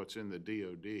similar to what's in the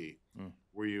DOD,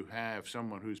 where you have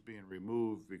someone who's being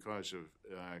removed because of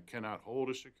cannot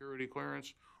hold a security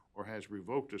clearance or has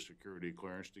revoked a security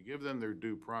clearance, to give them their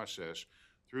due process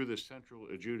through the central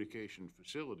adjudication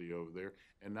facility over there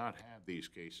and not have these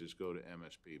cases go to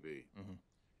MSPB.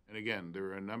 And again, there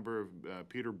are a number of,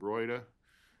 Peter Broida,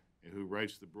 who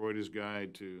writes the Broida's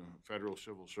Guide to Federal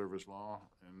Civil Service Law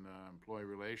and Employee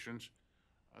Relations.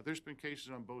 There's been cases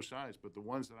on both sides, but the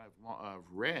ones that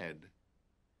I've read,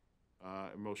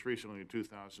 most recently in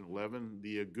 2011,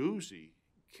 the Aguzzi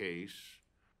case,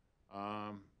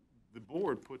 the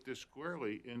board put this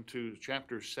squarely into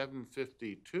Chapter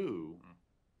 752,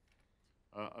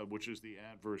 which is the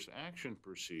adverse action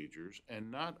procedures,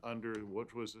 and not under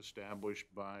what was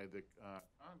established by the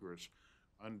Congress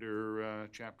under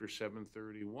Chapter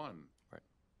 731. Right.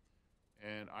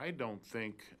 And I don't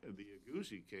think the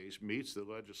Aguzzi case meets the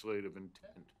legislative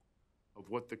intent of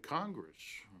what the Congress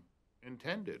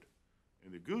intended.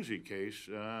 In the Aguzzi case,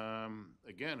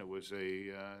 again, it was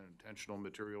a intentional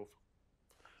material,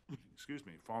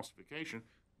 falsification.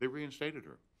 They reinstated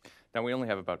her. Now, we only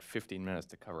have about 15 minutes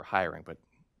to cover hiring, but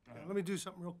Let me do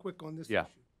something real quick on this Yeah.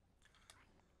 issue.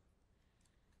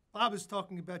 Bob is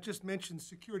talking about, just mentioned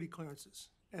security clearances.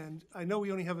 And I know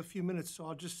we only have a few minutes, so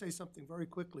I'll just say something very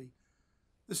quickly.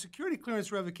 The security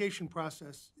clearance revocation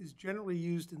process is generally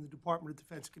used in the Department of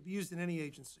Defense. It could be used in any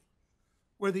agency,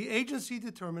 where the agency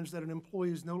determines that an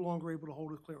employee is no longer able to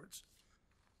hold a clearance.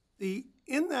 The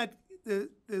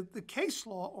case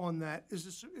law on that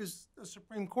is a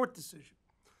Supreme Court decision,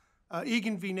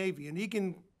 Egan v. Navy. And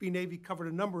Egan v. Navy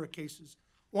covered a number of cases,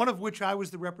 one of which I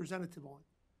was the representative on.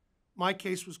 My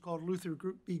case was called Luther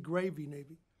B. Gray v.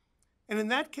 Navy. And in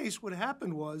that case, what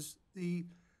happened was the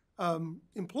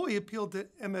employee appealed to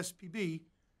MSPB,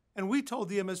 and we told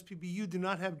the MSPB, you do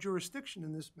not have jurisdiction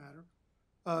in this matter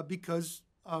because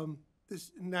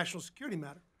this national security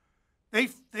matter.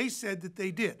 They said that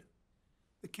they did.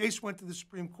 The case went to the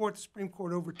Supreme Court. The Supreme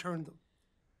Court overturned them.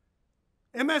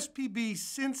 MSPB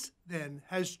since then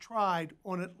has tried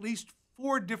on at least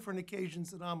 4 different occasions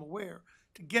that I'm aware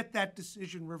to get that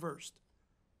decision reversed.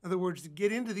 In other words, to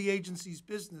get into the agency's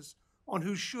business on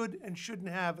who should and shouldn't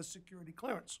have a security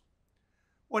clearance.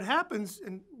 What happens,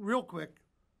 and real quick,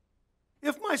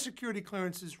 if my security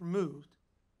clearance is removed,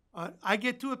 I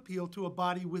get to appeal to a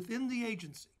body within the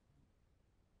agency.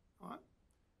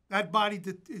 That body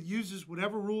that uses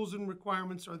whatever rules and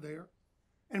requirements are there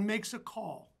and makes a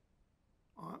call.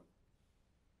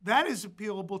 That is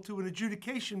appealable to an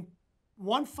adjudication,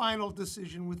 one final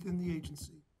decision within the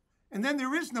agency. And then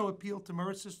there is no appeal to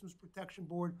Merit Systems Protection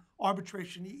Board,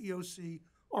 arbitration, EEOC,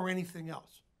 or anything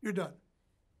else. You're done.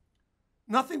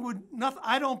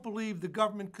 I don't believe the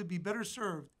government could be better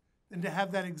served than to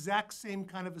have that exact same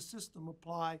kind of a system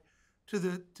apply to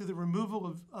the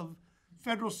removal of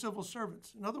federal civil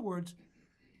servants. In other words,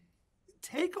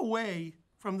 take away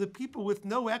from the people with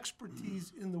no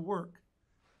expertise in the work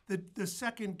the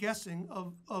second guessing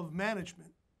of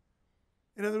management.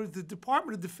 In other words, the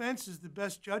Department of Defense is the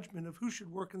best judgment of who should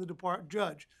work in the Department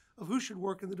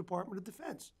of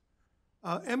Defense.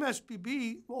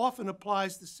 MSPB often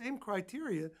applies the same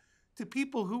criteria to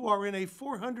people who are in a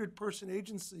 400-person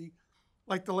agency,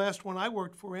 like the last one I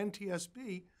worked for,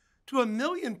 NTSB, to a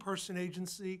 1,000,000-person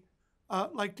agency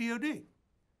like DOD.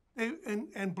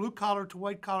 And blue collar to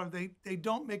white collar, they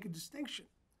don't make a distinction.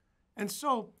 And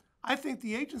so I think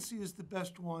the agency is the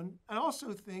best one. I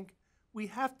also think we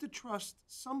have to trust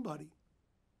somebody.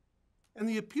 And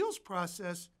the appeals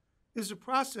process is a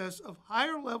process of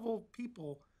higher level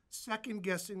people second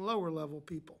guessing lower level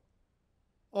people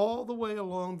all the way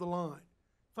along the line.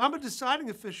 If I'm a deciding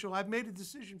official, I've made a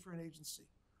decision for an agency.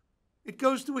 It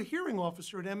goes to a hearing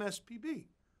officer at MSPB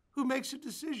who makes a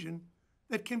decision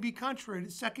that can be contrary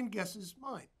to second guesses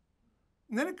mine.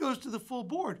 And then it goes to the full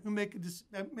board who may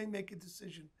make a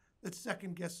decision that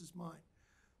second guesses mine.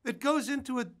 That goes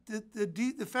into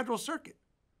the Federal Circuit,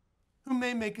 who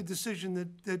may make a decision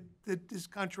that is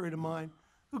contrary to mine,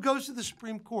 who goes to the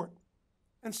Supreme Court.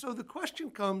 And so the question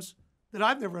comes that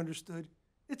I've never understood,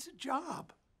 it's a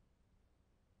job.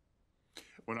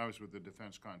 When I was with the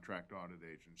Defense Contract Audit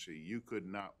Agency, you could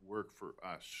not work for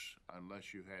us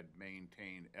unless you had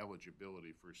maintained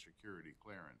eligibility for security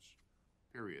clearance,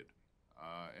 period.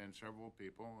 And several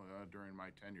people during my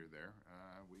tenure there,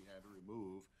 we had to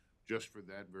remove just for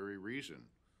that very reason.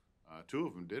 Two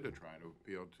of them did try to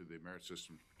appeal to the Merit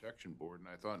Systems Protection Board, and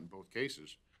I thought in both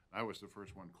cases, I was the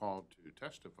first one called to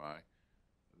testify.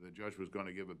 The judge was going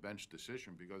to give a bench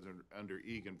decision because under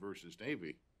Egan versus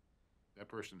Navy, that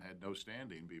person had no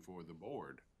standing before the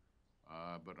board,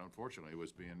 but unfortunately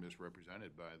was being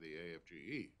misrepresented by the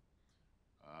AFGE.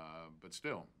 But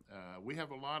still, we have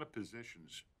a lot of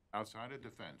positions outside of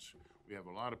defense. We have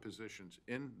a lot of positions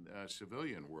in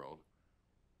civilian world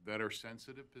that are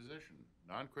sensitive position,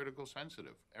 non-critical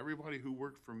sensitive. Everybody who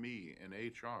worked for me in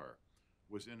HR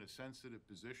was in a sensitive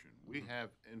position. We have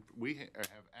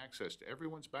access to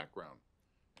everyone's background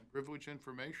and privileged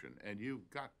information, and you've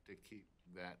got to keep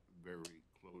that very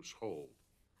close hold.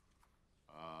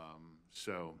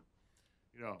 So,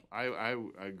 you know, I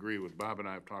agree with Bob, and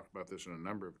I have talked about this on a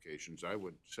number of occasions. I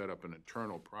would set up an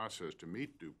internal process to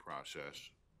meet due process,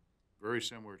 very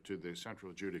similar to the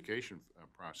central adjudication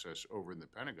process over in the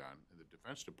Pentagon, in the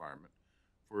Defense Department,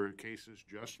 for cases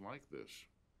just like this.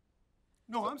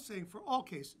 No, I'm saying for all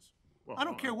cases. Well, I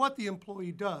don't care what the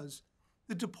employee does.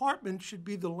 The department should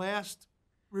be the last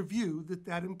review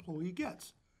that employee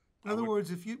gets. In other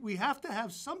words, we have to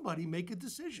have somebody make a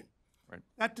decision. Right.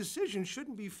 That decision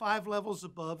shouldn't be 5 levels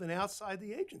above and outside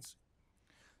the agency.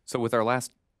 So with our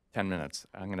last 10 minutes,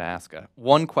 I'm going to ask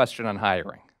one question on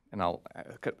hiring, and I'll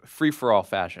free-for-all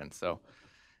fashion. So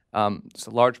it's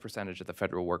a large percentage of the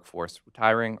federal workforce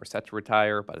retiring or set to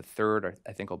retire. About a third,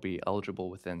 I think, will be eligible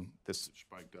within this.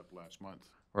 Spiked up last month.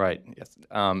 Right, yes.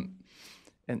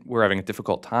 And we're having a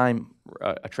difficult time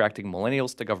attracting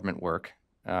millennials to government work,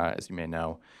 as you may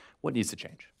know. What needs to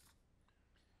change?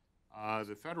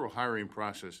 The federal hiring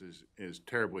process is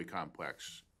terribly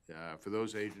complex. For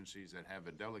those agencies that have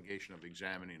a delegation of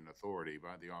examining authority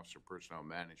by the Office of Personnel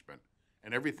Management,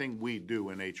 and everything we do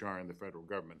in HR in the federal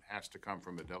government has to come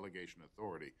from a delegation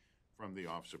authority from the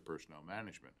Office of Personnel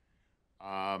Management.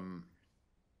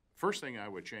 First thing I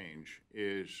would change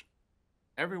is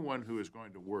everyone who is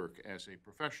going to work as a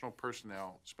professional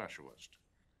personnel specialist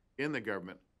in the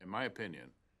government, in my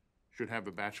opinion, should have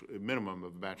a minimum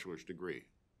of a bachelor's degree.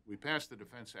 We passed the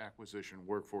Defense Acquisition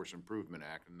Workforce Improvement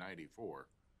Act in '94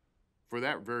 for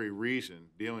that very reason,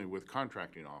 dealing with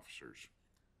contracting officers.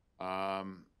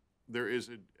 There is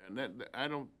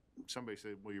somebody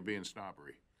said, well, you're being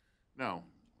snobbery. No,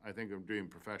 I think I'm being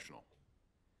professional.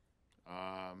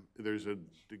 There's a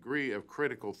degree of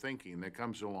critical thinking that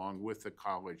comes along with the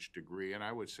college degree, and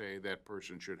I would say that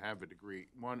person should have a degree,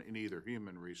 one in either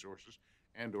human resources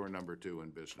and or number two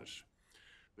in business.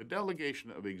 The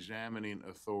Delegation of Examining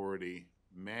Authority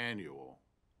manual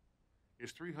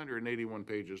is 381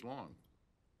 pages long.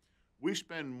 We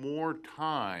spend more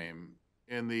time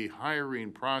in the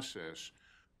hiring process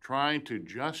trying to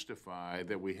justify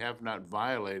that we have not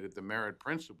violated the merit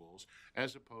principles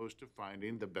as opposed to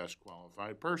finding the best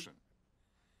qualified person.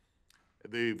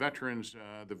 The Veterans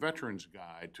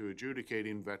Guide to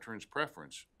Adjudicating Veterans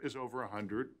Preference is over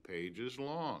 100 pages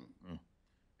long.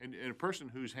 And a person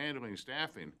who's handling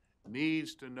staffing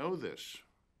needs to know this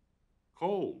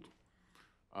cold.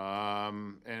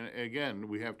 And again,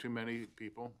 we have too many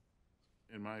people,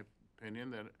 in my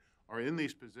opinion, that are in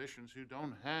these positions who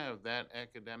don't have that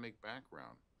academic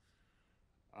background.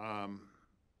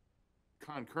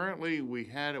 Concurrently, we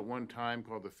had at one time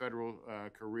called the Federal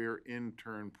Career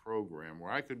Intern Program,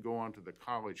 where I could go onto the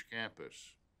college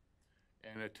campus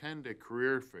and attend a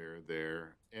career fair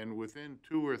there, and within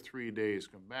 2 or 3 days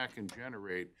come back and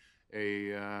generate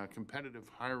a competitive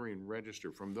hiring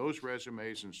register from those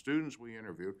resumes and students we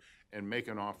interviewed and make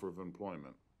an offer of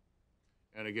employment.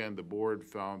 And again, the board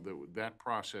found that that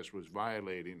process was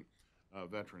violating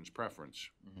veterans' preference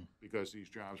because these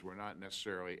jobs were not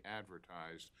necessarily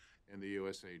advertised in the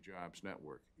USA Jobs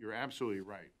Network. You're absolutely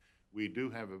right. We do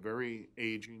have a very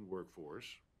aging workforce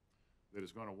that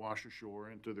is going to wash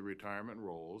ashore into the retirement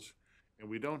rolls, and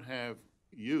we don't have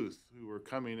youth who are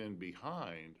coming in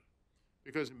behind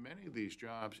because in many of these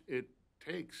jobs, it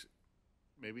takes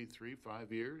maybe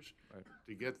 3-5 years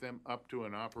to get them up to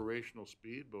an operational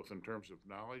speed, both in terms of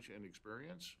knowledge and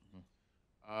experience.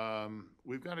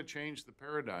 We've got to change the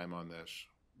paradigm on this.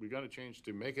 We've got to change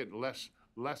to make it less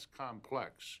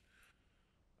complex.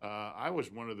 I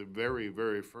was one of the very,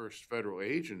 very first federal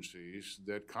agencies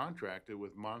that contracted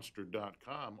with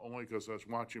Monster.com only because I was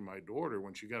watching my daughter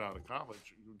when she got out of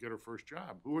college get her first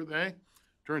job. Who were they?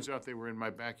 Turns out they were in my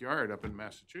backyard up in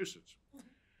Massachusetts.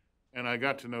 And I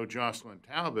got to know Jocelyn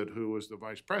Talbot, who was the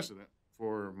vice president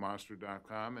for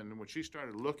Monster.com. And when she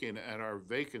started looking at our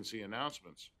vacancy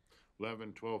announcements,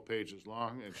 11, 12 pages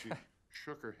long, and she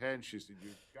shook her head. She said,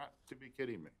 "You've got to be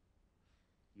kidding me.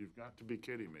 You've got to be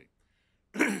kidding me."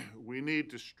 We need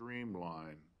to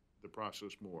streamline the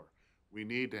process more. We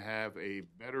need to have a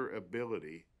better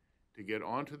ability to get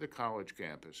onto the college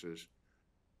campuses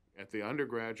at the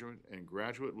undergraduate and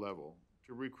graduate level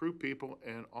to recruit people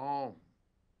in all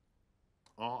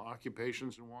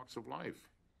occupations and walks of life.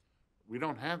 We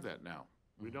don't have that now.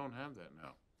 We don't have that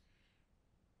now.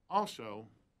 Also,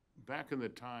 back in the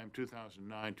time,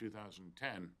 2009,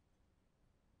 2010,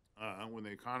 when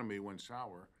the economy went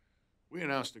sour, we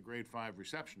announced a grade 5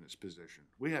 receptionist position.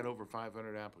 We had over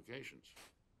 500 applications.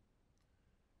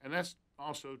 And that's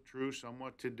also true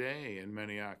somewhat today in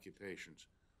many occupations.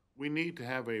 We need to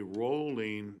have a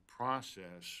rolling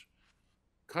process,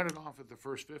 cut it off at the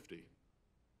first 50.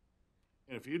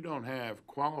 And if you don't have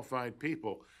qualified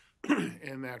people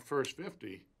in that first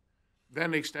 50,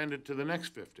 then extend it to the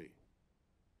next 50.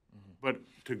 But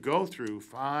to go through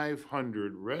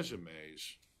 500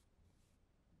 resumes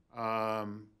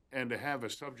and to have a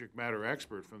subject matter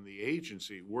expert from the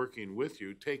agency working with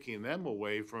you, taking them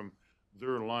away from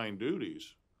their line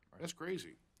duties, that's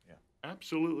crazy. Yeah.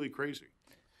 Absolutely crazy.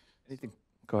 Anything?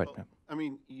 Go ahead, Well, Pam. I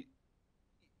mean,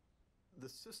 the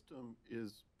system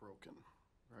is broken,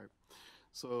 right?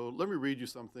 So let me read you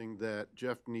something that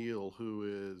Jeff Neal, who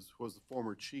was the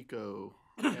former Chico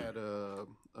at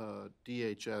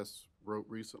DHS, wrote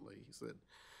recently. He said,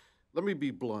 "Let me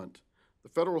be blunt. The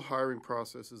federal hiring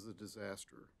process is a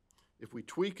disaster. If we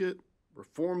tweak it,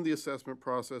 reform the assessment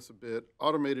process a bit,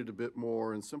 automate it a bit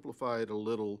more, and simplify it a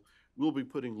little, we'll be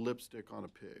putting lipstick on a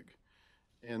pig."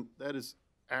 And that is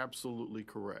absolutely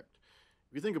correct.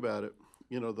 If you think about it,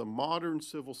 the modern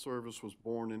civil service was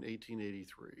born in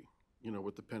 1883,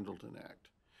 with the Pendleton Act.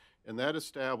 And that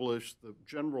established the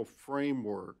general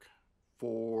framework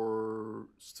for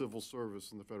civil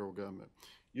service in the federal government.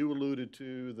 You alluded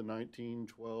to the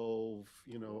 1912,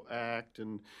 Act,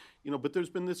 and, but there's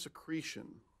been this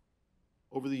accretion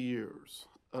over the years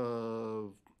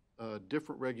of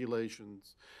different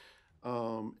regulations.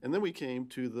 And then we came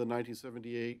to the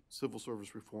 1978 Civil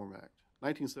Service Reform Act,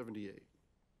 1978.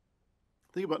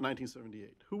 Think about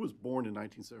 1978. Who was born in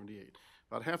 1978?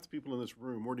 About half the people in this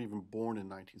room weren't even born in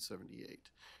 1978.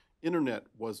 Internet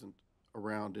wasn't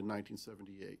around in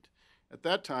 1978. At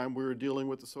that time, we were dealing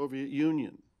with the Soviet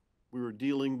Union. We were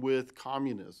dealing with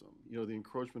communism, the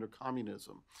encroachment of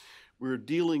communism. We were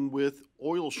dealing with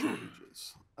oil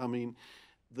shortages. I mean,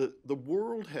 the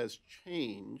world has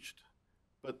changed,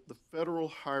 but the federal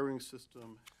hiring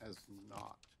system has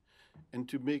not. And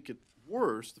to make it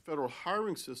worse, the federal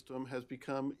hiring system has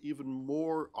become even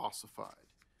more ossified,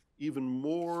 even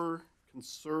more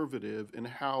conservative in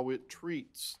how it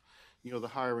treats, the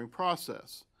hiring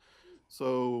process.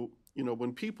 So,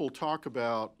 when people talk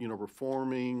about,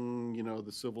 reforming,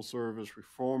 the civil service,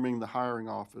 reforming the hiring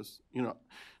office,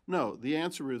 no, the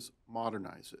answer is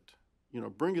modernize it.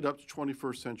 Bring it up to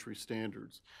 21st century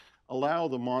standards. Allow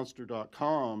the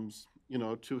monster.coms,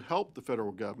 to help the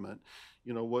federal government.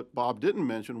 What Bob didn't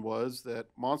mention was that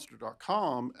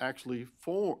monster.com actually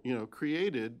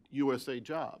created USA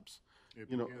Jobs. It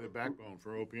became the backbone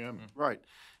for OPM. Right.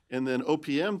 And then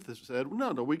OPM said,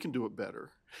 no, we can do it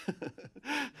better.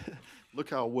 Look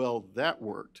how well that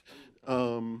worked.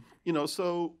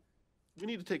 So we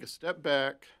need to take a step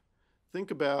back,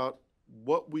 think about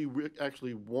what we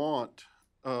actually want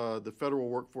the federal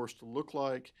workforce to look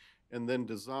like, and then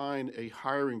design a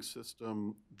hiring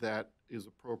system that is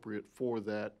appropriate for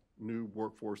that new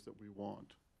workforce that we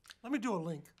want. Let me do a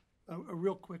link, a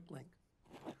real quick link.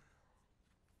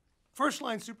 First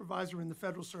line supervisor in the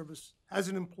federal service has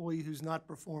an employee who's not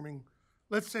performing.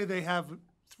 Let's say they have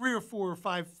 3 or 4 or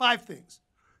 5 things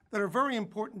that are very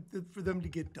important for them to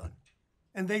get done,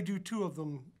 and they do 2 of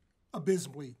them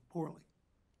abysmally poorly.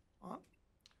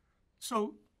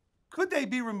 So could they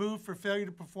be removed for failure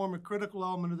to perform a critical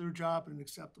element of their job at an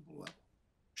acceptable level?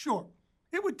 Sure.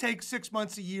 It would take 6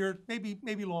 months, a year,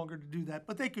 maybe longer to do that,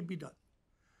 but they could be done.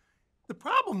 The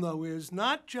problem, though, is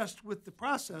not just with the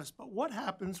process, but what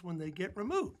happens when they get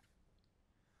removed.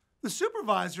 The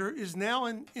supervisor is now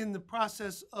in the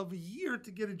process of a year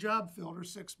to get a job filled, or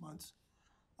 6 months,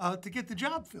 to get the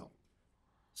job filled.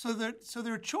 So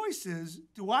their choice is,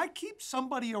 do I keep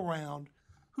somebody around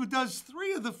who does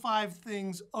 3 of the 5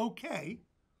 things okay,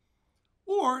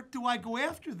 or do I go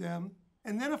after them,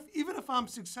 and then even if I'm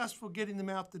successful getting them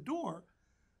out the door,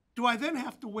 do I then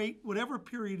have to wait whatever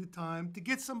period of time to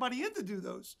get somebody in to do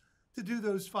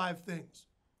those 5 things?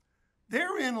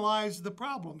 Therein lies the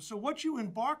problem. So what you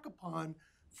embark upon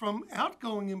from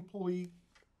outgoing employee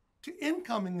to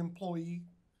incoming employee,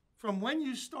 from when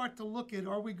you start to look at,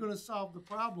 are we going to solve the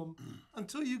problem,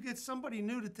 until you get somebody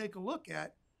new to take a look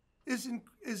at,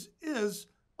 is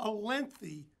a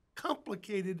lengthy,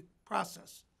 complicated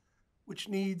process, which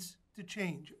needs to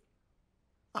change.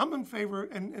 I'm in favor,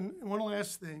 and one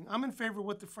last thing, I'm in favor of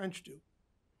what the French do.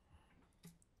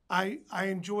 I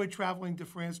enjoy traveling to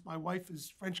France. My wife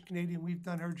is French-Canadian. We've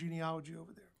done her genealogy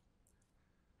over there.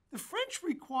 The French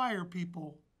require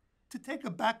people to take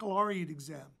a baccalaureate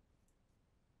exam.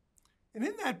 And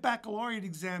in that baccalaureate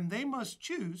exam, they must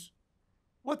choose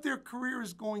what their career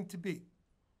is going to be.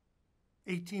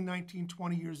 18, 19,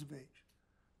 20 years of age.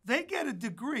 They get a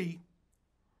degree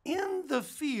in the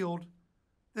field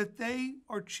that they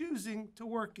are choosing to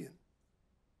work in.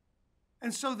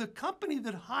 And so the company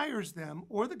that hires them,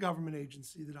 or the government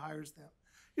agency that hires them,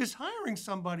 is hiring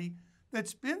somebody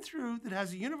that's been through, that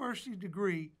has a university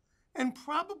degree, and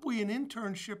probably an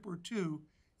internship or 2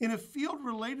 in a field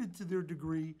related to their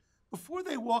degree before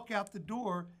they walk out the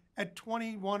door at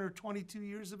 21 or 22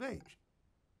 years of age.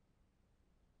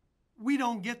 We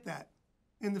don't get that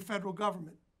in the federal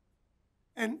government.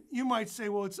 And you might say,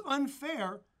 well, it's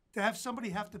unfair to have somebody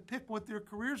have to pick what their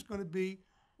career is going to be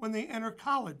when they enter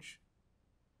college.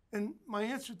 And my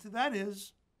answer to that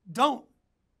is, don't.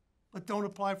 But don't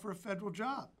apply for a federal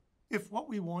job if what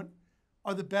we want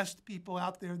are the best people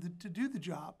out there to do the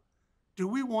job. Do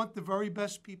we want the very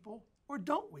best people, or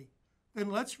don't we? Then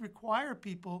let's require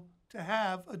people to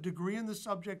have a degree in the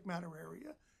subject matter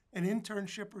area, an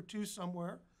internship or 2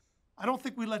 somewhere. I don't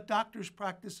think we let doctors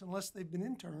practice unless they've been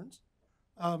interns.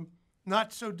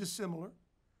 Not so dissimilar.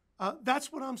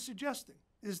 That's what I'm suggesting,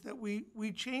 is that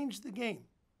we change the game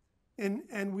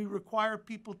and we require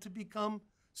people to become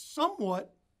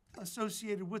somewhat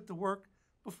associated with the work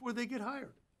before they get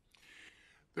hired.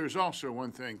 There's also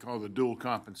one thing called the Dual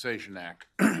Compensation Act,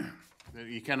 that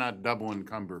you cannot double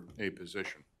encumber a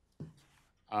position.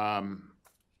 And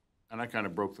I kind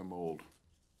of broke the mold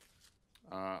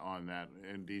on that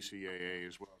in DCAA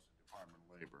as well as the Department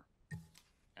of Labor.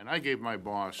 And I gave my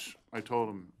boss, I told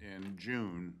him in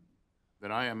June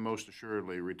that I am most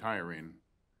assuredly retiring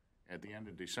at the end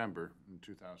of December in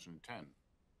 2010.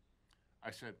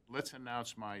 I said, let's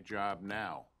announce my job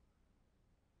now.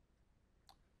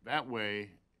 That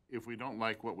way, if we don't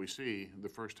like what we see the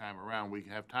first time around, we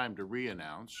have time to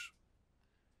re-announce,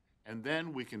 and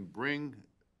then we can bring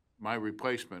my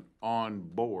replacement on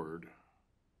board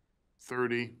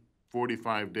 30,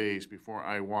 45 days before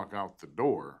I walk out the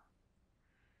door.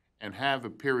 and have a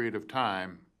period of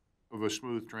time of a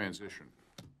smooth transition.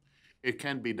 It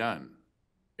can be done.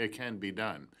 It can be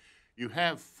done. You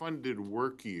have funded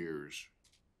work years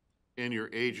in your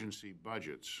agency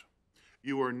budgets.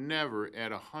 You are never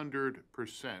at 100%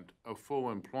 of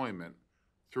full employment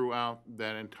throughout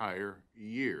that entire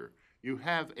year. You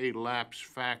have a lapse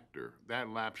factor. That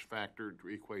lapse factor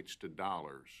equates to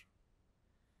dollars.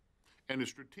 And the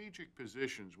strategic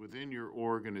positions within your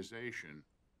organization,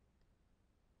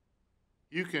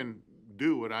 you can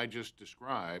do what I just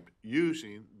described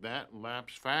using that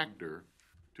lapse factor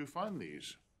to fund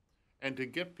these and to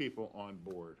get people on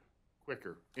board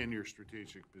quicker in your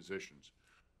strategic positions.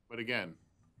 But again,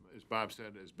 as Bob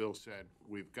said, as Bill said,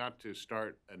 we've got to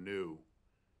start anew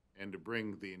and to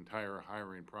bring the entire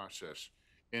hiring process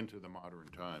into the modern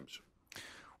times.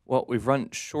 Well, we've run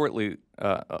shortly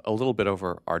a little bit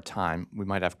over our time. We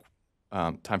might have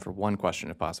time for one question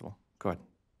if possible. Go ahead.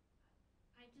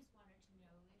 I just wanted to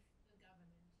know if the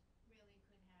government really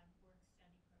could have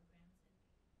work-study programs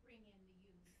and bring in the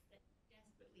youth that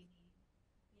desperately need,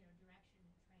 direction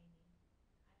and training.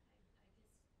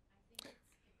 I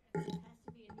think it has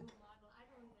to be a new model. I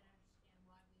don't even understand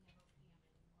why we have OPM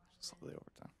anymore. Slightly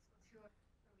over time. Short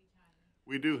for retirement.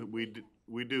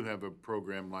 We do have a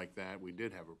program like that. We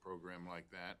did have a program like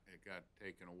that. It got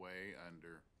taken away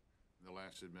under the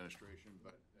last administration,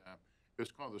 but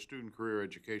it's called the Student Career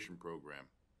Education Program,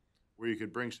 where you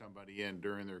could bring somebody in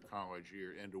during their college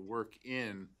year and to work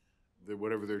in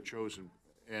whatever they're chosen.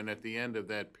 And at the end of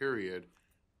that period,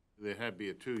 there had to be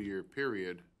a 2-year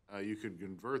period, you could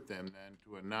convert them then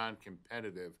to a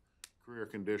non-competitive career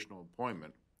conditional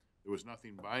appointment. There was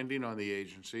nothing binding on the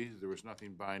agency. There was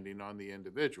nothing binding on the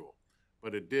individual.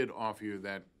 But it did offer you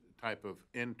that type of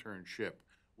internship,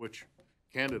 which,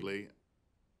 candidly,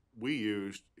 we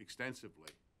used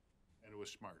extensively, and it was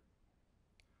smart.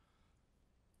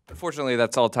 Unfortunately,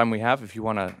 that's all the time we have. If you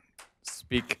want to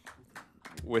speak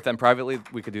with them privately,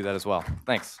 we could do that as well.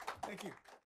 Thanks. Thank you.